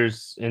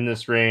pitchers in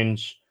this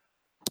range.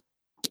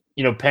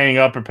 Paying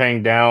up or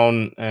paying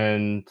down,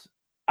 and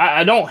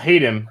I don't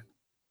hate him,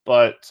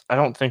 but I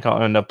don't think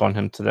I'll end up on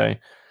him today.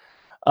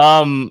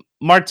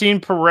 Martin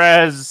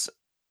Perez,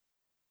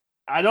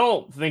 I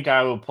don't think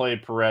I will play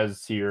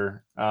Perez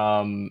here.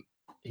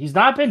 He's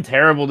not been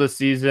terrible this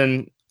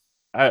season.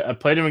 I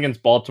played him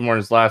against Baltimore in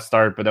his last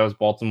start, but that was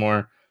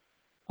Baltimore.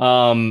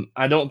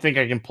 I don't think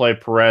I can play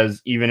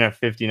Perez even at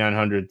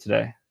 5,900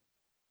 today.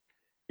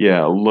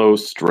 a low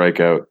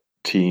strikeout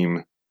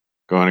team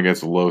going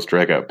against a low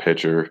strikeout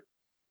pitcher,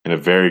 and a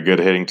very good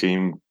hitting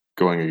team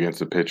going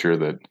against a pitcher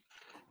that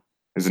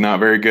is not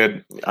very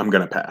good, I'm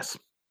going to pass.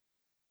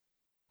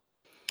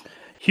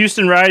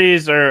 Houston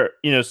righties are,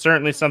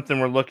 certainly something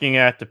we're looking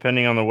at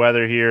depending on the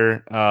weather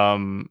here.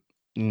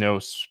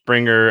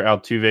 Springer,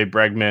 Altuve,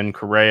 Bregman,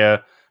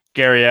 Correa,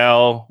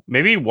 Gurriel.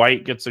 Maybe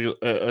White gets a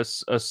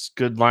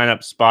good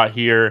lineup spot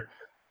here.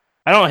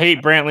 I don't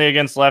hate Brantley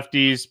against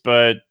lefties,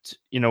 but,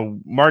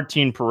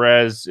 Martin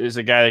Perez is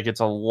a guy that gets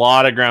a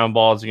lot of ground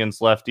balls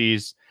against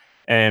lefties,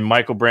 and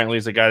Michael Brantley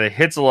is a guy that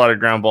hits a lot of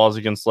ground balls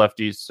against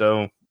lefties.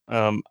 So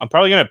I'm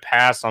probably going to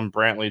pass on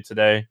Brantley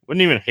today.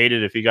 Wouldn't even hate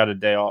it if he got a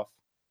day off.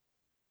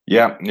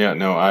 Yeah,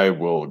 no, I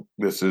will.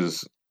 This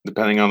is,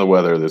 depending on the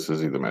weather, this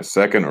is either my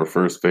second or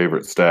first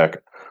favorite stack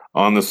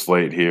on the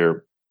slate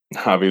here.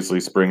 Obviously,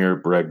 Springer,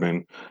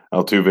 Bregman,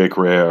 Altuve,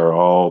 Correa are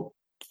all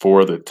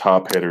four of the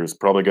top hitters.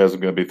 Probably guys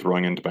I'm going to be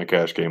throwing into my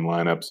cash game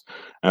lineups.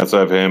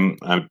 Outside of him,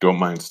 I don't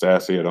mind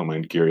Stassi. I don't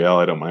mind Gurriel.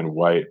 I don't mind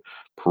White.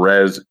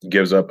 Perez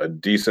gives up a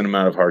decent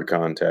amount of hard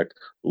contact.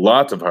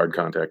 Lots of hard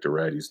contact to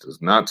righties.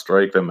 Does not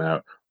strike them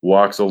out.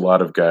 Walks a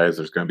lot of guys.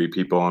 There's going to be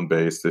people on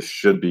base.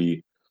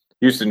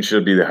 Houston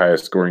should be the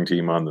highest scoring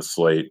team on the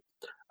slate.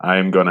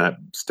 I'm going to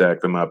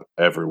stack them up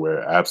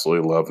everywhere.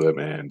 Absolutely love them,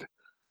 and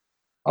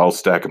I'll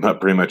stack them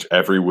up pretty much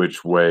every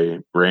which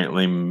way.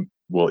 Brantley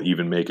will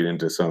even make it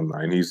into some of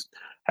mine.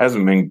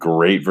 Hasn't been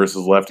great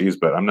versus lefties,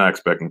 but I'm not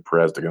expecting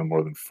Perez to go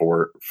more than 4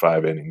 or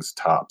 5 innings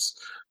tops.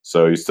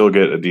 So you still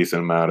get a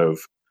decent amount of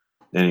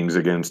innings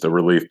against a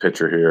relief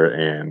pitcher here,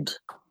 and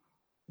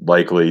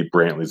likely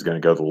Brantley's going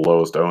to go the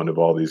lowest owned of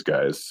all these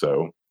guys.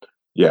 So,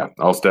 yeah,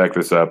 I'll stack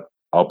this up.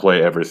 I'll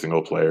play every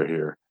single player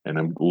here, and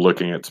I'm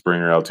looking at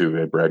Springer,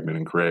 Altuve, Bregman,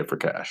 and Correa for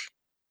cash.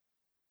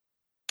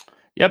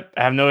 Yep,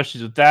 I have no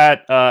issues with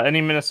that.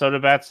 Any Minnesota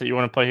bats that you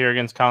want to play here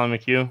against Colin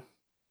McHugh?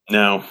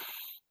 No,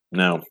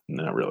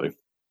 not really.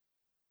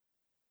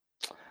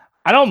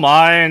 I don't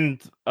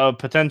mind a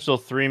potential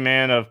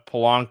 3-man of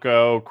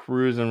Polanco,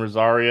 Cruz, and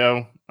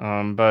Rosario,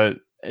 but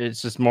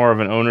it's just more of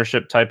an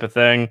ownership type of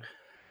thing.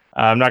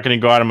 I'm not going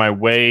to go out of my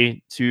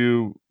way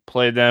to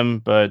play them,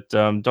 but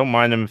don't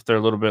mind them if they're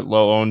a little bit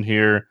low owned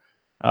here.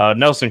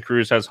 Nelson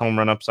Cruz has home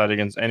run upside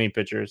against any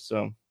pitcher,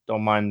 so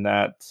don't mind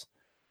that.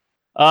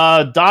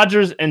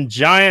 Dodgers and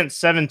Giants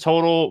 7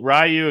 total.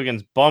 Ryu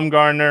against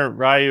Bumgarner.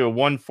 Ryu a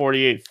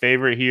 148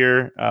 favorite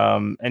here.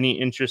 Any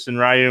interest in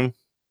Ryu?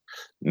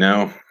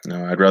 No.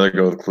 I'd rather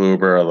go with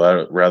Kluber.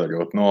 I'd rather go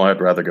with Noel.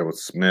 I'd rather go with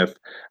Smith.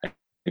 I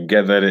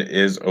get that it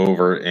is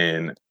over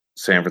in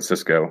San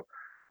Francisco,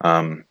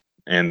 and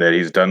that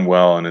he's done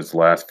well in his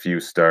last few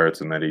starts,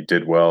 and that he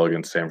did well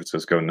against San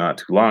Francisco not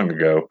too long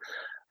ago.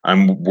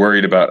 I'm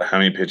worried about how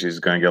many pitches he's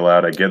going to get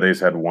allowed. I get that he's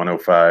had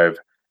 105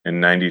 and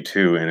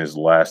 92 in his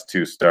last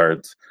 2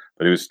 starts,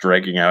 but he was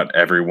striking out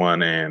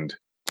everyone, and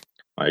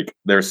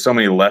there's so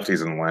many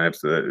lefties in the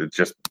lineups that it's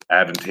just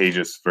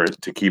advantageous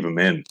to keep him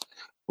in.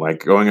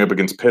 Going up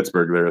against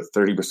Pittsburgh, they're a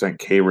 30%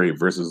 K rate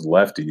versus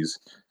lefties,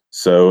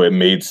 so it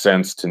made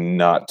sense to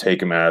not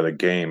take him out of the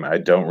game. I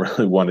don't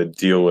really want to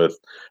deal with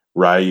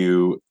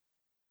Ryu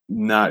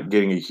not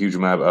getting a huge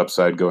amount of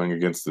upside going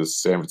against this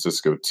San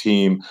Francisco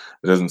team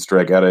that doesn't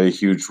strike out at a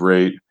huge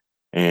rate,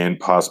 and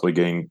possibly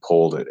getting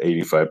pulled at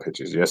 85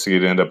 pitches. Yes,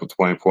 he'd end up with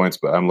 20 points,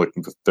 but I'm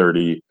looking for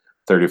 30,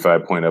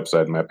 35 point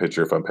upside in my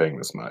pitcher if I'm paying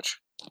this much.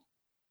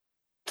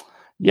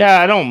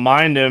 Yeah, I don't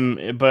mind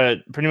him,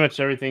 but pretty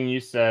much everything you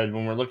said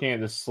when we're looking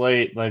at the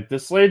slate, the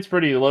slate's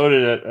pretty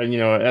loaded at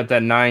at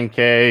that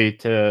 9K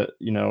to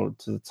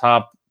to the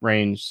top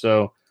range.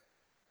 So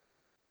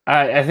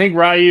I think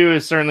Ryu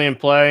is certainly in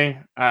play.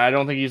 I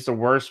don't think he's the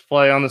worst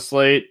play on the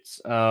slate,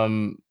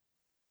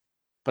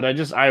 but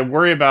I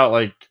worry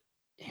about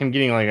him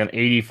getting an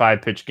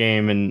 85 pitch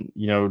game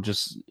and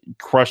just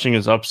crushing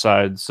his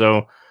upside.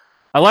 So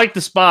I like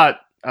the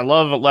spot. I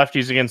love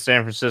lefties against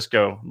San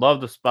Francisco.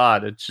 Love the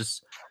spot.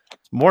 It's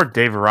more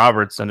David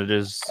Roberts than it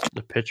is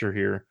the pitcher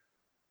here.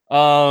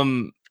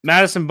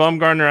 Madison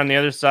Bumgarner on the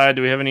other side.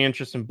 Do we have any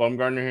interest in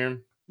Bumgarner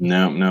here?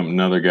 No,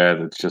 another guy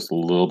that's just a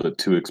little bit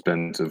too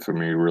expensive for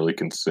me to really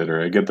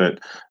consider. I get that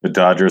the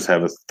Dodgers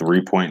have a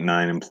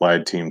 3.9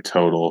 implied team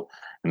total,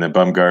 and that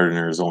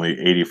Bumgarner is only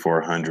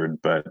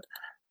 8,400, but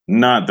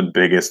not the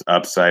biggest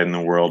upside in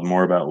the world.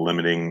 More about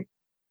limiting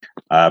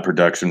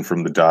production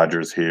from the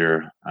Dodgers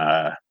here.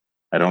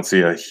 I don't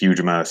see a huge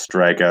amount of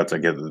strikeouts. I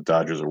get that the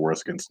Dodgers are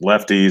worse against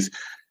lefties,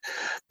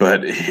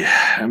 but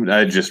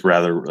I'd just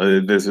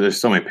rather there's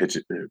so many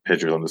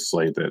pitchers on the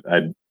slate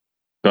that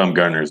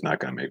Bumgarner is not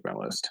going to make my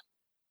list.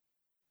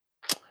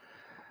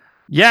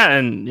 Yeah,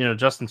 and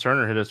Justin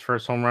Turner hit his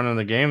first home run in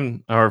the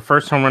game, or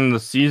first home run of the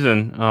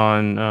season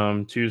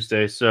on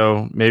Tuesday.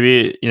 So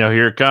maybe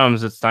here it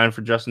comes. It's time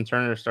for Justin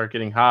Turner to start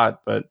getting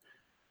hot. But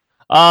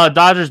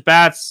Dodgers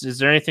bats. Is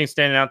there anything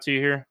standing out to you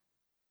here?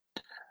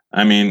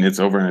 I mean, it's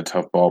over in a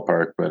tough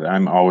ballpark, but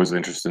I'm always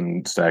interested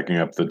in stacking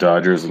up the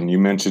Dodgers. And you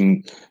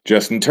mentioned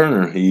Justin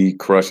Turner. He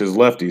crushes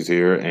lefties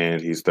here,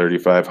 and he's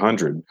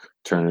 3,500.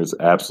 Turner's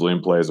absolutely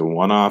in play as a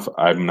one-off.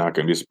 I'm not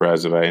going to be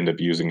surprised if I end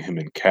up using him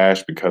in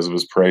cash because of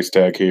his price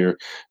tag here,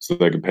 so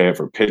that I can pay it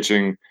for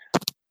pitching.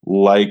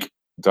 Like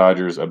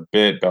Dodgers a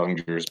bit.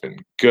 Bellinger's been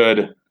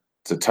good.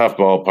 It's a tough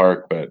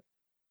ballpark, but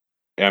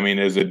I mean,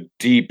 as a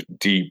deep,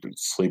 deep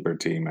sleeper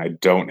team, I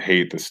don't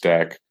hate the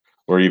stack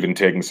or even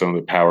taking some of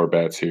the power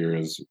bets here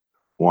as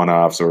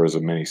one-offs or as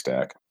a mini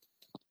stack.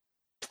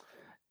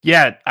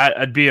 Yeah,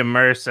 I'd be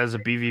immersed as a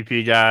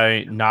BVP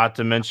guy, not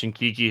to mention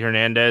Kiki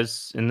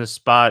Hernandez in this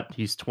spot.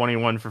 He's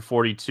 21 for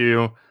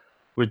 42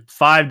 with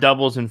 5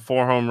 doubles and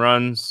 4 home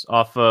runs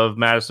off of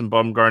Madison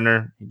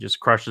Bumgarner. He just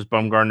crushes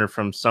Bumgarner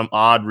from some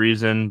odd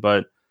reason,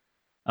 but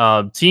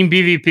team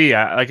BVP,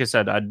 like I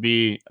said, I'd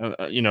be,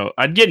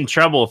 I'd get in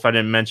trouble if I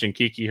didn't mention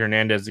Kiki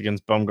Hernandez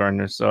against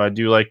Bumgarner. So I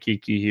do like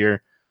Kiki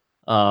here.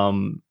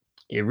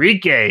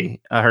 Enrique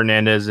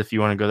Hernandez, if you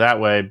want to go that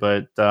way,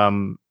 but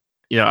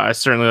I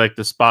certainly like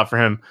the spot for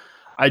him.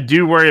 I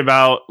do worry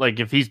about like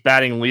if he's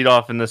batting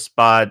leadoff in this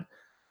spot.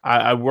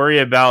 I worry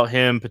about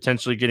him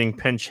potentially getting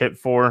pinch hit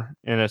for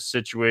in a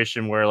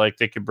situation where like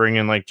they could bring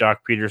in like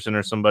Jock Peterson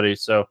or somebody.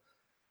 So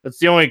that's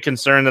the only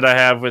concern that I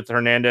have with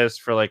Hernandez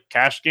for like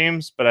cash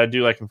games, but I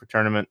do like him for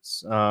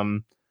tournaments.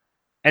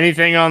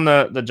 Anything on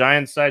the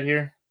Giants side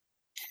here?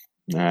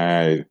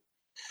 I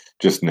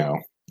just no.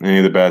 Any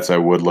of the bets I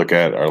would look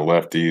at are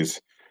lefties,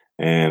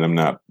 and I'm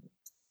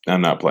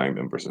not playing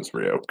them versus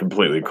Rio.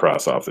 Completely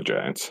cross off the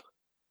Giants.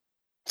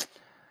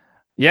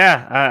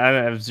 Yeah, I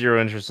have zero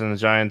interest in the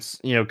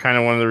Giants. Kind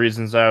of one of the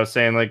reasons I was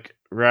saying like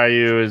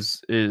Ryu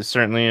is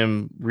certainly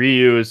in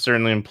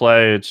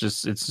play. It's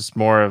just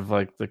more of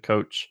like the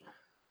coach.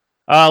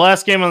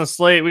 Last game on the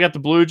slate, we got the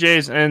Blue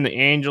Jays and the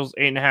Angels,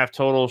 8.5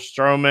 total.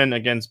 Stroman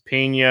against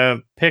Pena.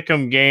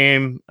 Pick'em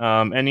game.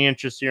 Any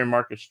interest here in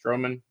Marcus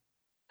Stroman?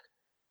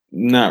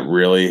 Not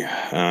really.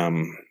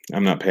 I'm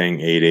not paying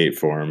 8.8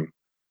 for him.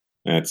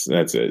 That's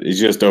it.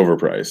 He's just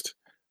overpriced.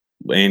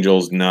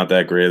 Angels not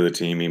that great of a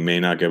team. He may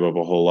not give up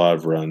a whole lot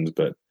of runs,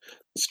 but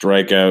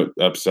strikeout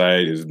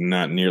upside is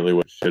not nearly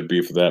what it should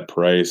be for that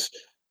price.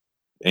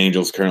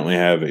 Angels currently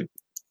have a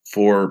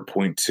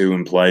 4.2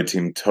 implied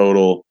team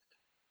total.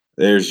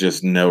 There's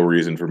just no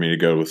reason for me to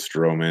go with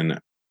Stroman.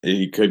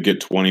 He could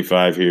get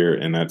 25 here,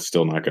 and that's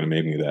still not going to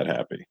make me that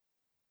happy.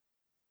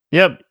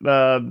 Yep.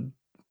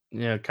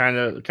 Kind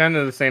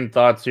of the same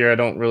thoughts here. I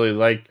don't really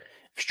like.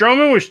 If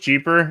Stroman was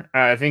cheaper,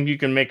 I think you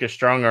can make a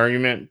strong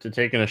argument to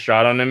taking a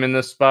shot on him in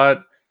this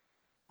spot.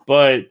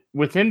 But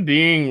with him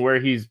being where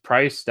he's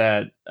priced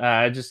at,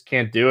 I just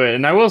can't do it.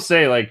 And I will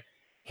say, like,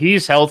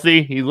 he's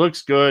healthy. He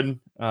looks good.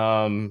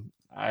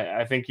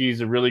 I think he's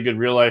a really good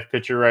real-life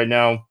pitcher right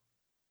now.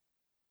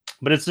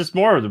 But it's just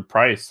more of the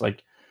price.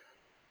 Like,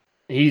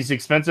 he's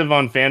expensive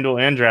on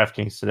FanDuel and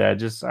DraftKings today.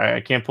 I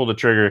can't pull the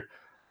trigger.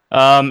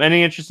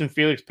 Any interest in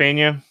Felix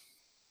Pena?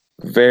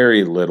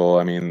 Very little.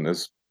 I mean,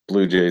 this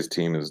Blue Jays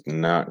team is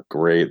not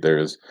great.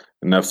 There's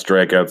enough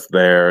strikeouts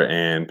there,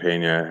 and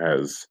Pena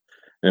has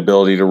an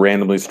ability to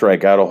randomly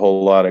strike out a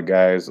whole lot of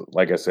guys.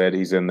 Like I said,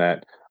 he's in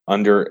that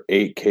under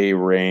 8K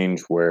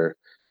range where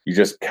you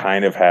just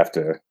kind of have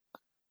to,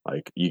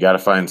 like, you got to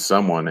find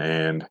someone,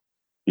 and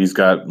he's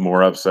got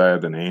more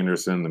upside than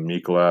Anderson, than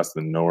Mikolas,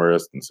 than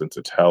Norris, than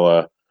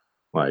Sensatella.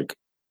 Like,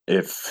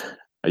 if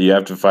you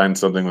have to find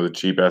something with a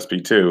cheap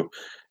SP2,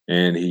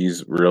 and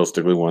he's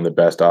realistically one of the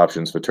best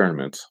options for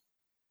tournaments.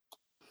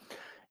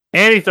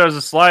 And he throws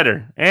a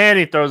slider, and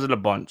he throws it a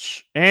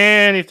bunch,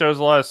 and he throws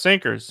a lot of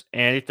sinkers,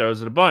 and he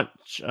throws it a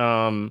bunch.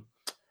 I'm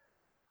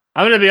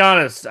going to be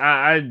honest.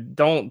 I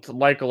don't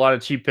like a lot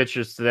of cheap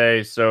pitchers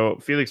today, so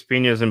Felix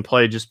Pena is in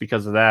play just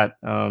because of that.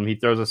 He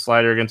throws a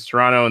slider against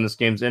Toronto, and this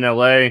game's in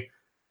LA.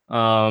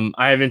 I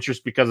have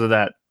interest because of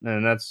that,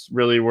 and that's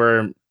really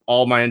where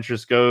all my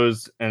interest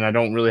goes, and I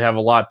don't really have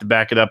a lot to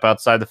back it up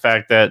outside the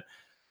fact that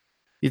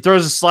he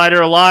throws a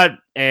slider a lot,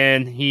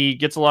 and he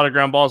gets a lot of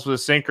ground balls with a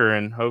sinker,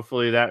 and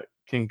hopefully that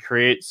can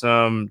create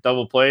some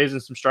double plays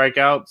and some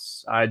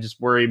strikeouts. I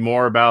just worry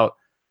more about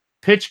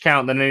pitch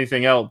count than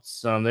anything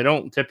else. They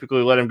don't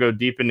typically let him go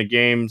deep into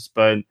games,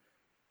 but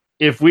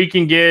if we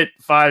can get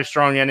 5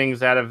 strong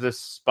innings out of this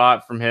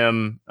spot from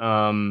him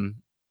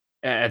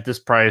at this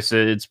price,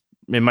 it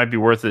might be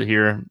worth it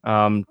here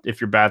if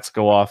your bats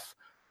go off.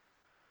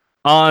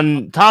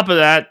 On top of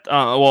that,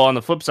 on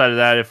the flip side of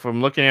that, if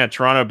I'm looking at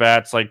Toronto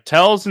bats, like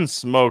Tells and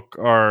Smoke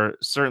are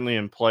certainly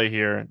in play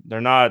here.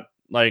 They're not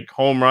like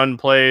home run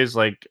plays.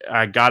 Like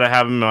I got to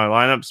have them in my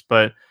lineups,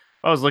 but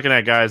if I was looking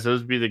at guys,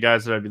 those would be the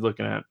guys that I'd be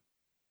looking at.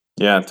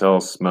 Yeah,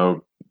 Tells,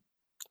 Smoke,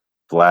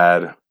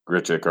 Vlad,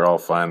 Grichuk are all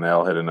fine. They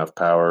all hit enough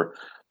power.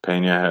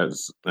 Pena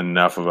has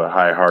enough of a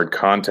high hard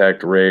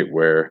contact rate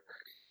where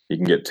he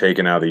can get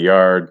taken out of the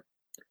yard.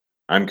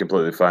 I'm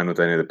completely fine with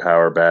any of the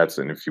power bats,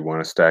 and if you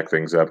want to stack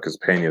things up, because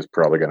Pena is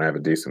probably going to have a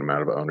decent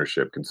amount of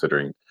ownership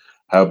considering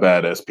how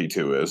bad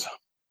SP2 is.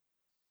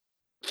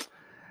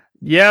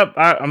 Yep,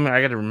 I mean,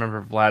 I got to remember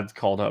if Vlad's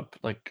called up.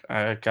 Like,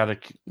 I got to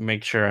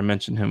make sure I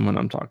mention him when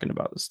I'm talking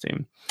about this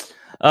team.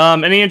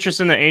 Any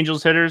interest in the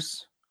Angels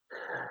hitters?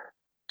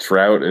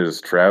 Trout is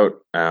Trout.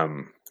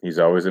 He's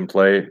always in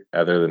play.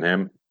 Other than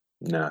him,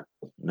 no.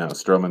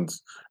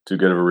 Stroman's too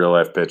good of a real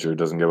life pitcher.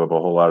 Doesn't give up a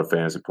whole lot of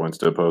fantasy points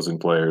to opposing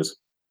players.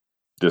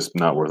 Just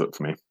not worth it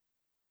for me.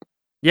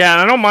 Yeah,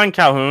 and I don't mind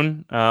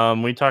Calhoun.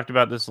 We talked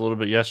about this a little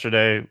bit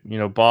yesterday.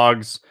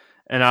 Boggs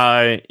and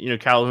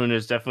Calhoun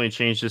has definitely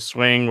changed his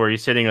swing where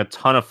he's hitting a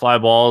ton of fly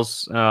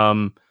balls.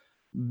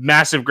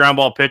 Massive ground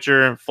ball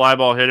pitcher, fly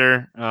ball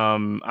hitter.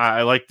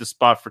 I like the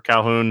spot for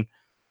Calhoun,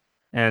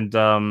 and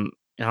I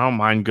don't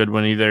mind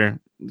Goodwin either.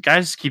 The guy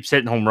just keeps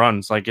hitting home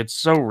runs. Like, it's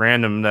so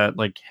random that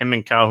like him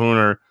and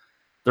Calhoun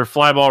their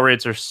fly ball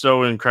rates are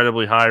so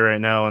incredibly high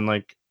right now, and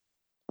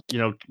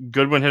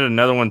Goodwin hit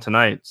another one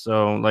tonight,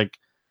 so like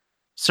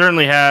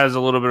certainly has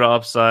a little bit of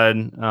upside.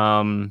 That's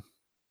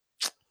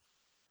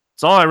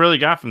all I really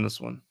got from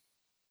this one.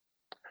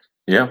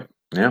 Yeah,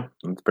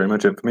 that's pretty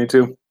much it for me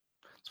too.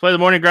 Let's play the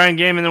morning grind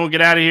game, and then we'll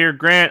get out of here.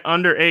 Grant,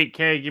 under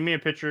 8K, give me a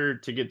pitcher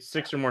to get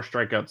 6 or more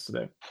strikeouts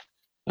today.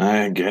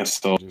 I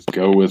guess I'll just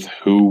go with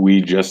who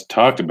we just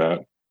talked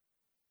about.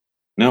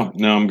 No,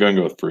 I'm going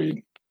to go with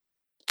Fried.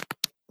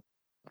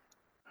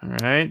 All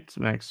right,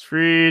 Max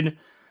Fried.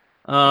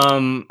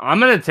 I'm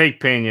going to take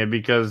Pena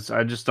because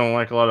I just don't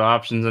like a lot of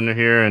options under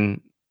here,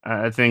 and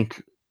I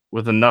think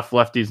with enough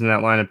lefties in that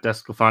lineup,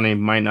 DeSclafani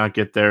might not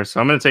get there. So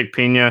I'm going to take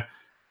Pena.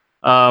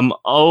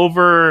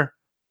 Over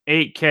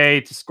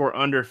 8K to score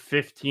under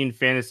 15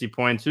 fantasy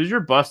points. Who's your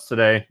bust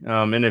today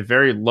in a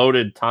very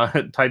loaded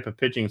type of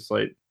pitching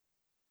slate?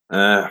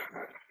 I'm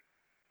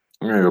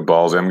going to go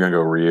ballsy. I'm going to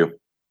go Ryu.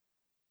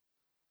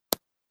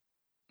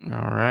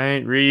 All right,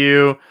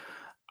 Ryu.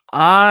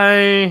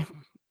 I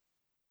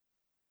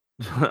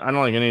don't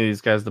like any of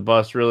these guys to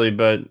bust really,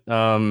 but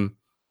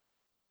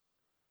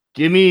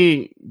give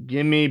me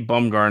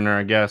Bumgarner,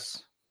 I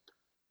guess.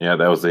 Yeah,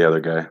 that was the other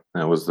guy.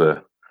 That was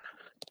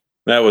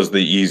the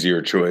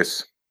easier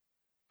choice.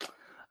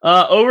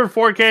 Over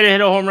 4K to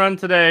hit a home run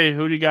today.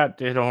 Who do you got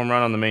to hit a home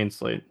run on the main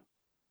slate?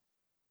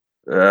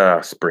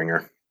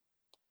 Springer.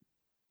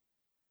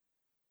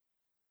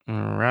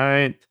 All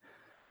right.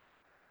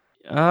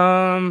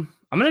 I'm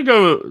gonna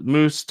go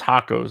Moose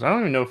Tacos. I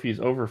don't even know if he's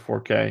over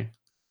 4K.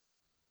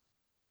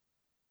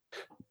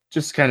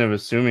 Just kind of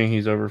assuming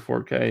he's over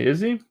 4K.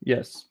 Is he?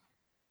 Yes.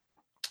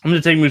 I'm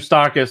gonna take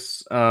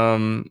Moustakas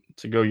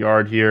to go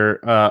yard here.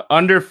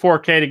 Under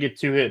 4K to get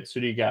 2 hits. Who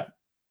do you got?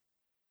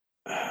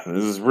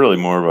 This is really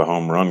more of a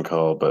home run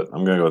call, but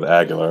I'm gonna go with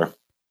Aguilar.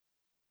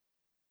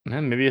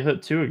 Man, maybe a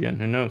hit 2 again.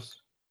 Who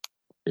knows?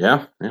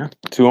 Yeah.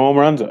 2 home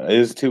runs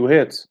is 2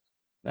 hits.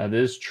 That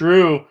is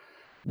true.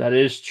 There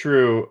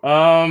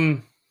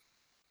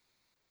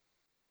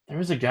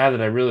was a guy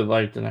that I really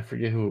liked, and I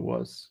forget who it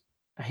was.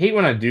 I hate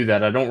when I do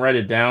that. I don't write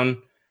it down.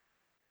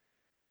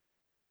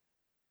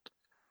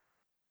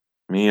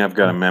 Me, I've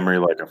got a memory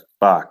like a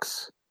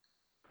fox.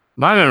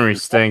 My memory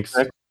stinks.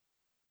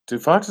 Do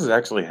foxes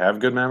actually have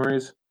good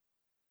memories?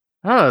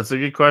 Oh, that's a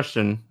good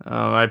question.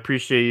 I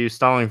appreciate you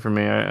stalling for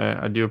me.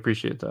 I do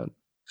appreciate that.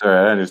 Sorry,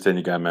 I understand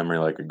you got a memory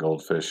like a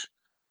goldfish.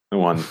 The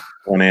one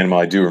animal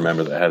I do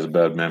remember that has a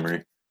bad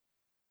memory.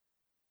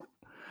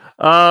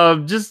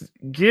 Just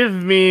give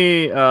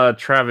me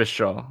Travis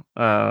Shaw.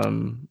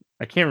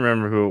 I can't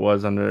remember who it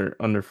was under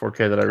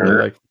 4K that I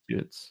really liked.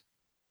 It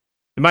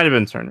might have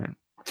been Turner.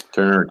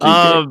 Turner,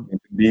 Kiki,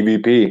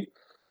 BVP.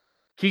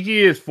 Kiki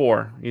is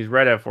 4. He's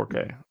right at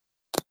 4K.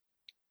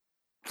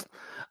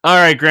 All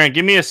right, Grant,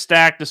 give me a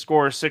stack to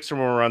score 6 or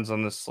more runs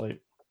on this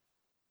slate.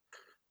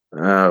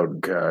 Oh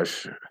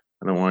gosh,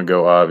 I don't want to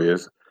go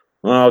obvious.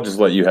 Well, I'll just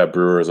let you have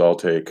Brewers. I'll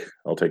take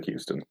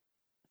Houston.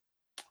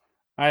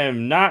 I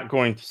am not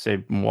going to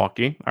say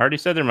Milwaukee. I already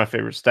said they're my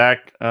favorite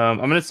stack. I'm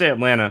going to say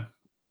Atlanta.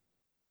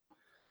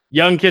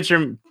 Young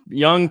pitcher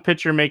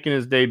making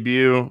his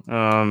debut.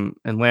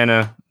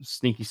 Atlanta,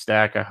 sneaky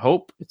stack. I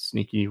hope it's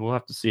sneaky. We'll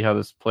have to see how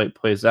this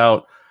plays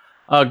out.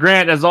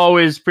 Grant, as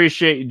always,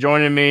 appreciate you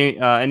joining me.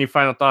 Any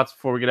final thoughts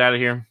before we get out of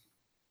here?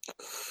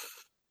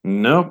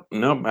 Nope.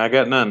 I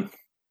got none.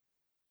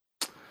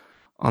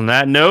 On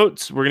that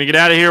note, we're going to get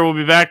out of here. We'll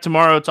be back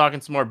tomorrow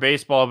talking some more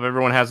baseball. If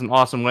everyone has an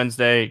awesome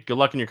Wednesday, good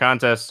luck in your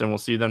contest, and we'll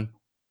see you then.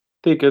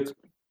 See you, kids.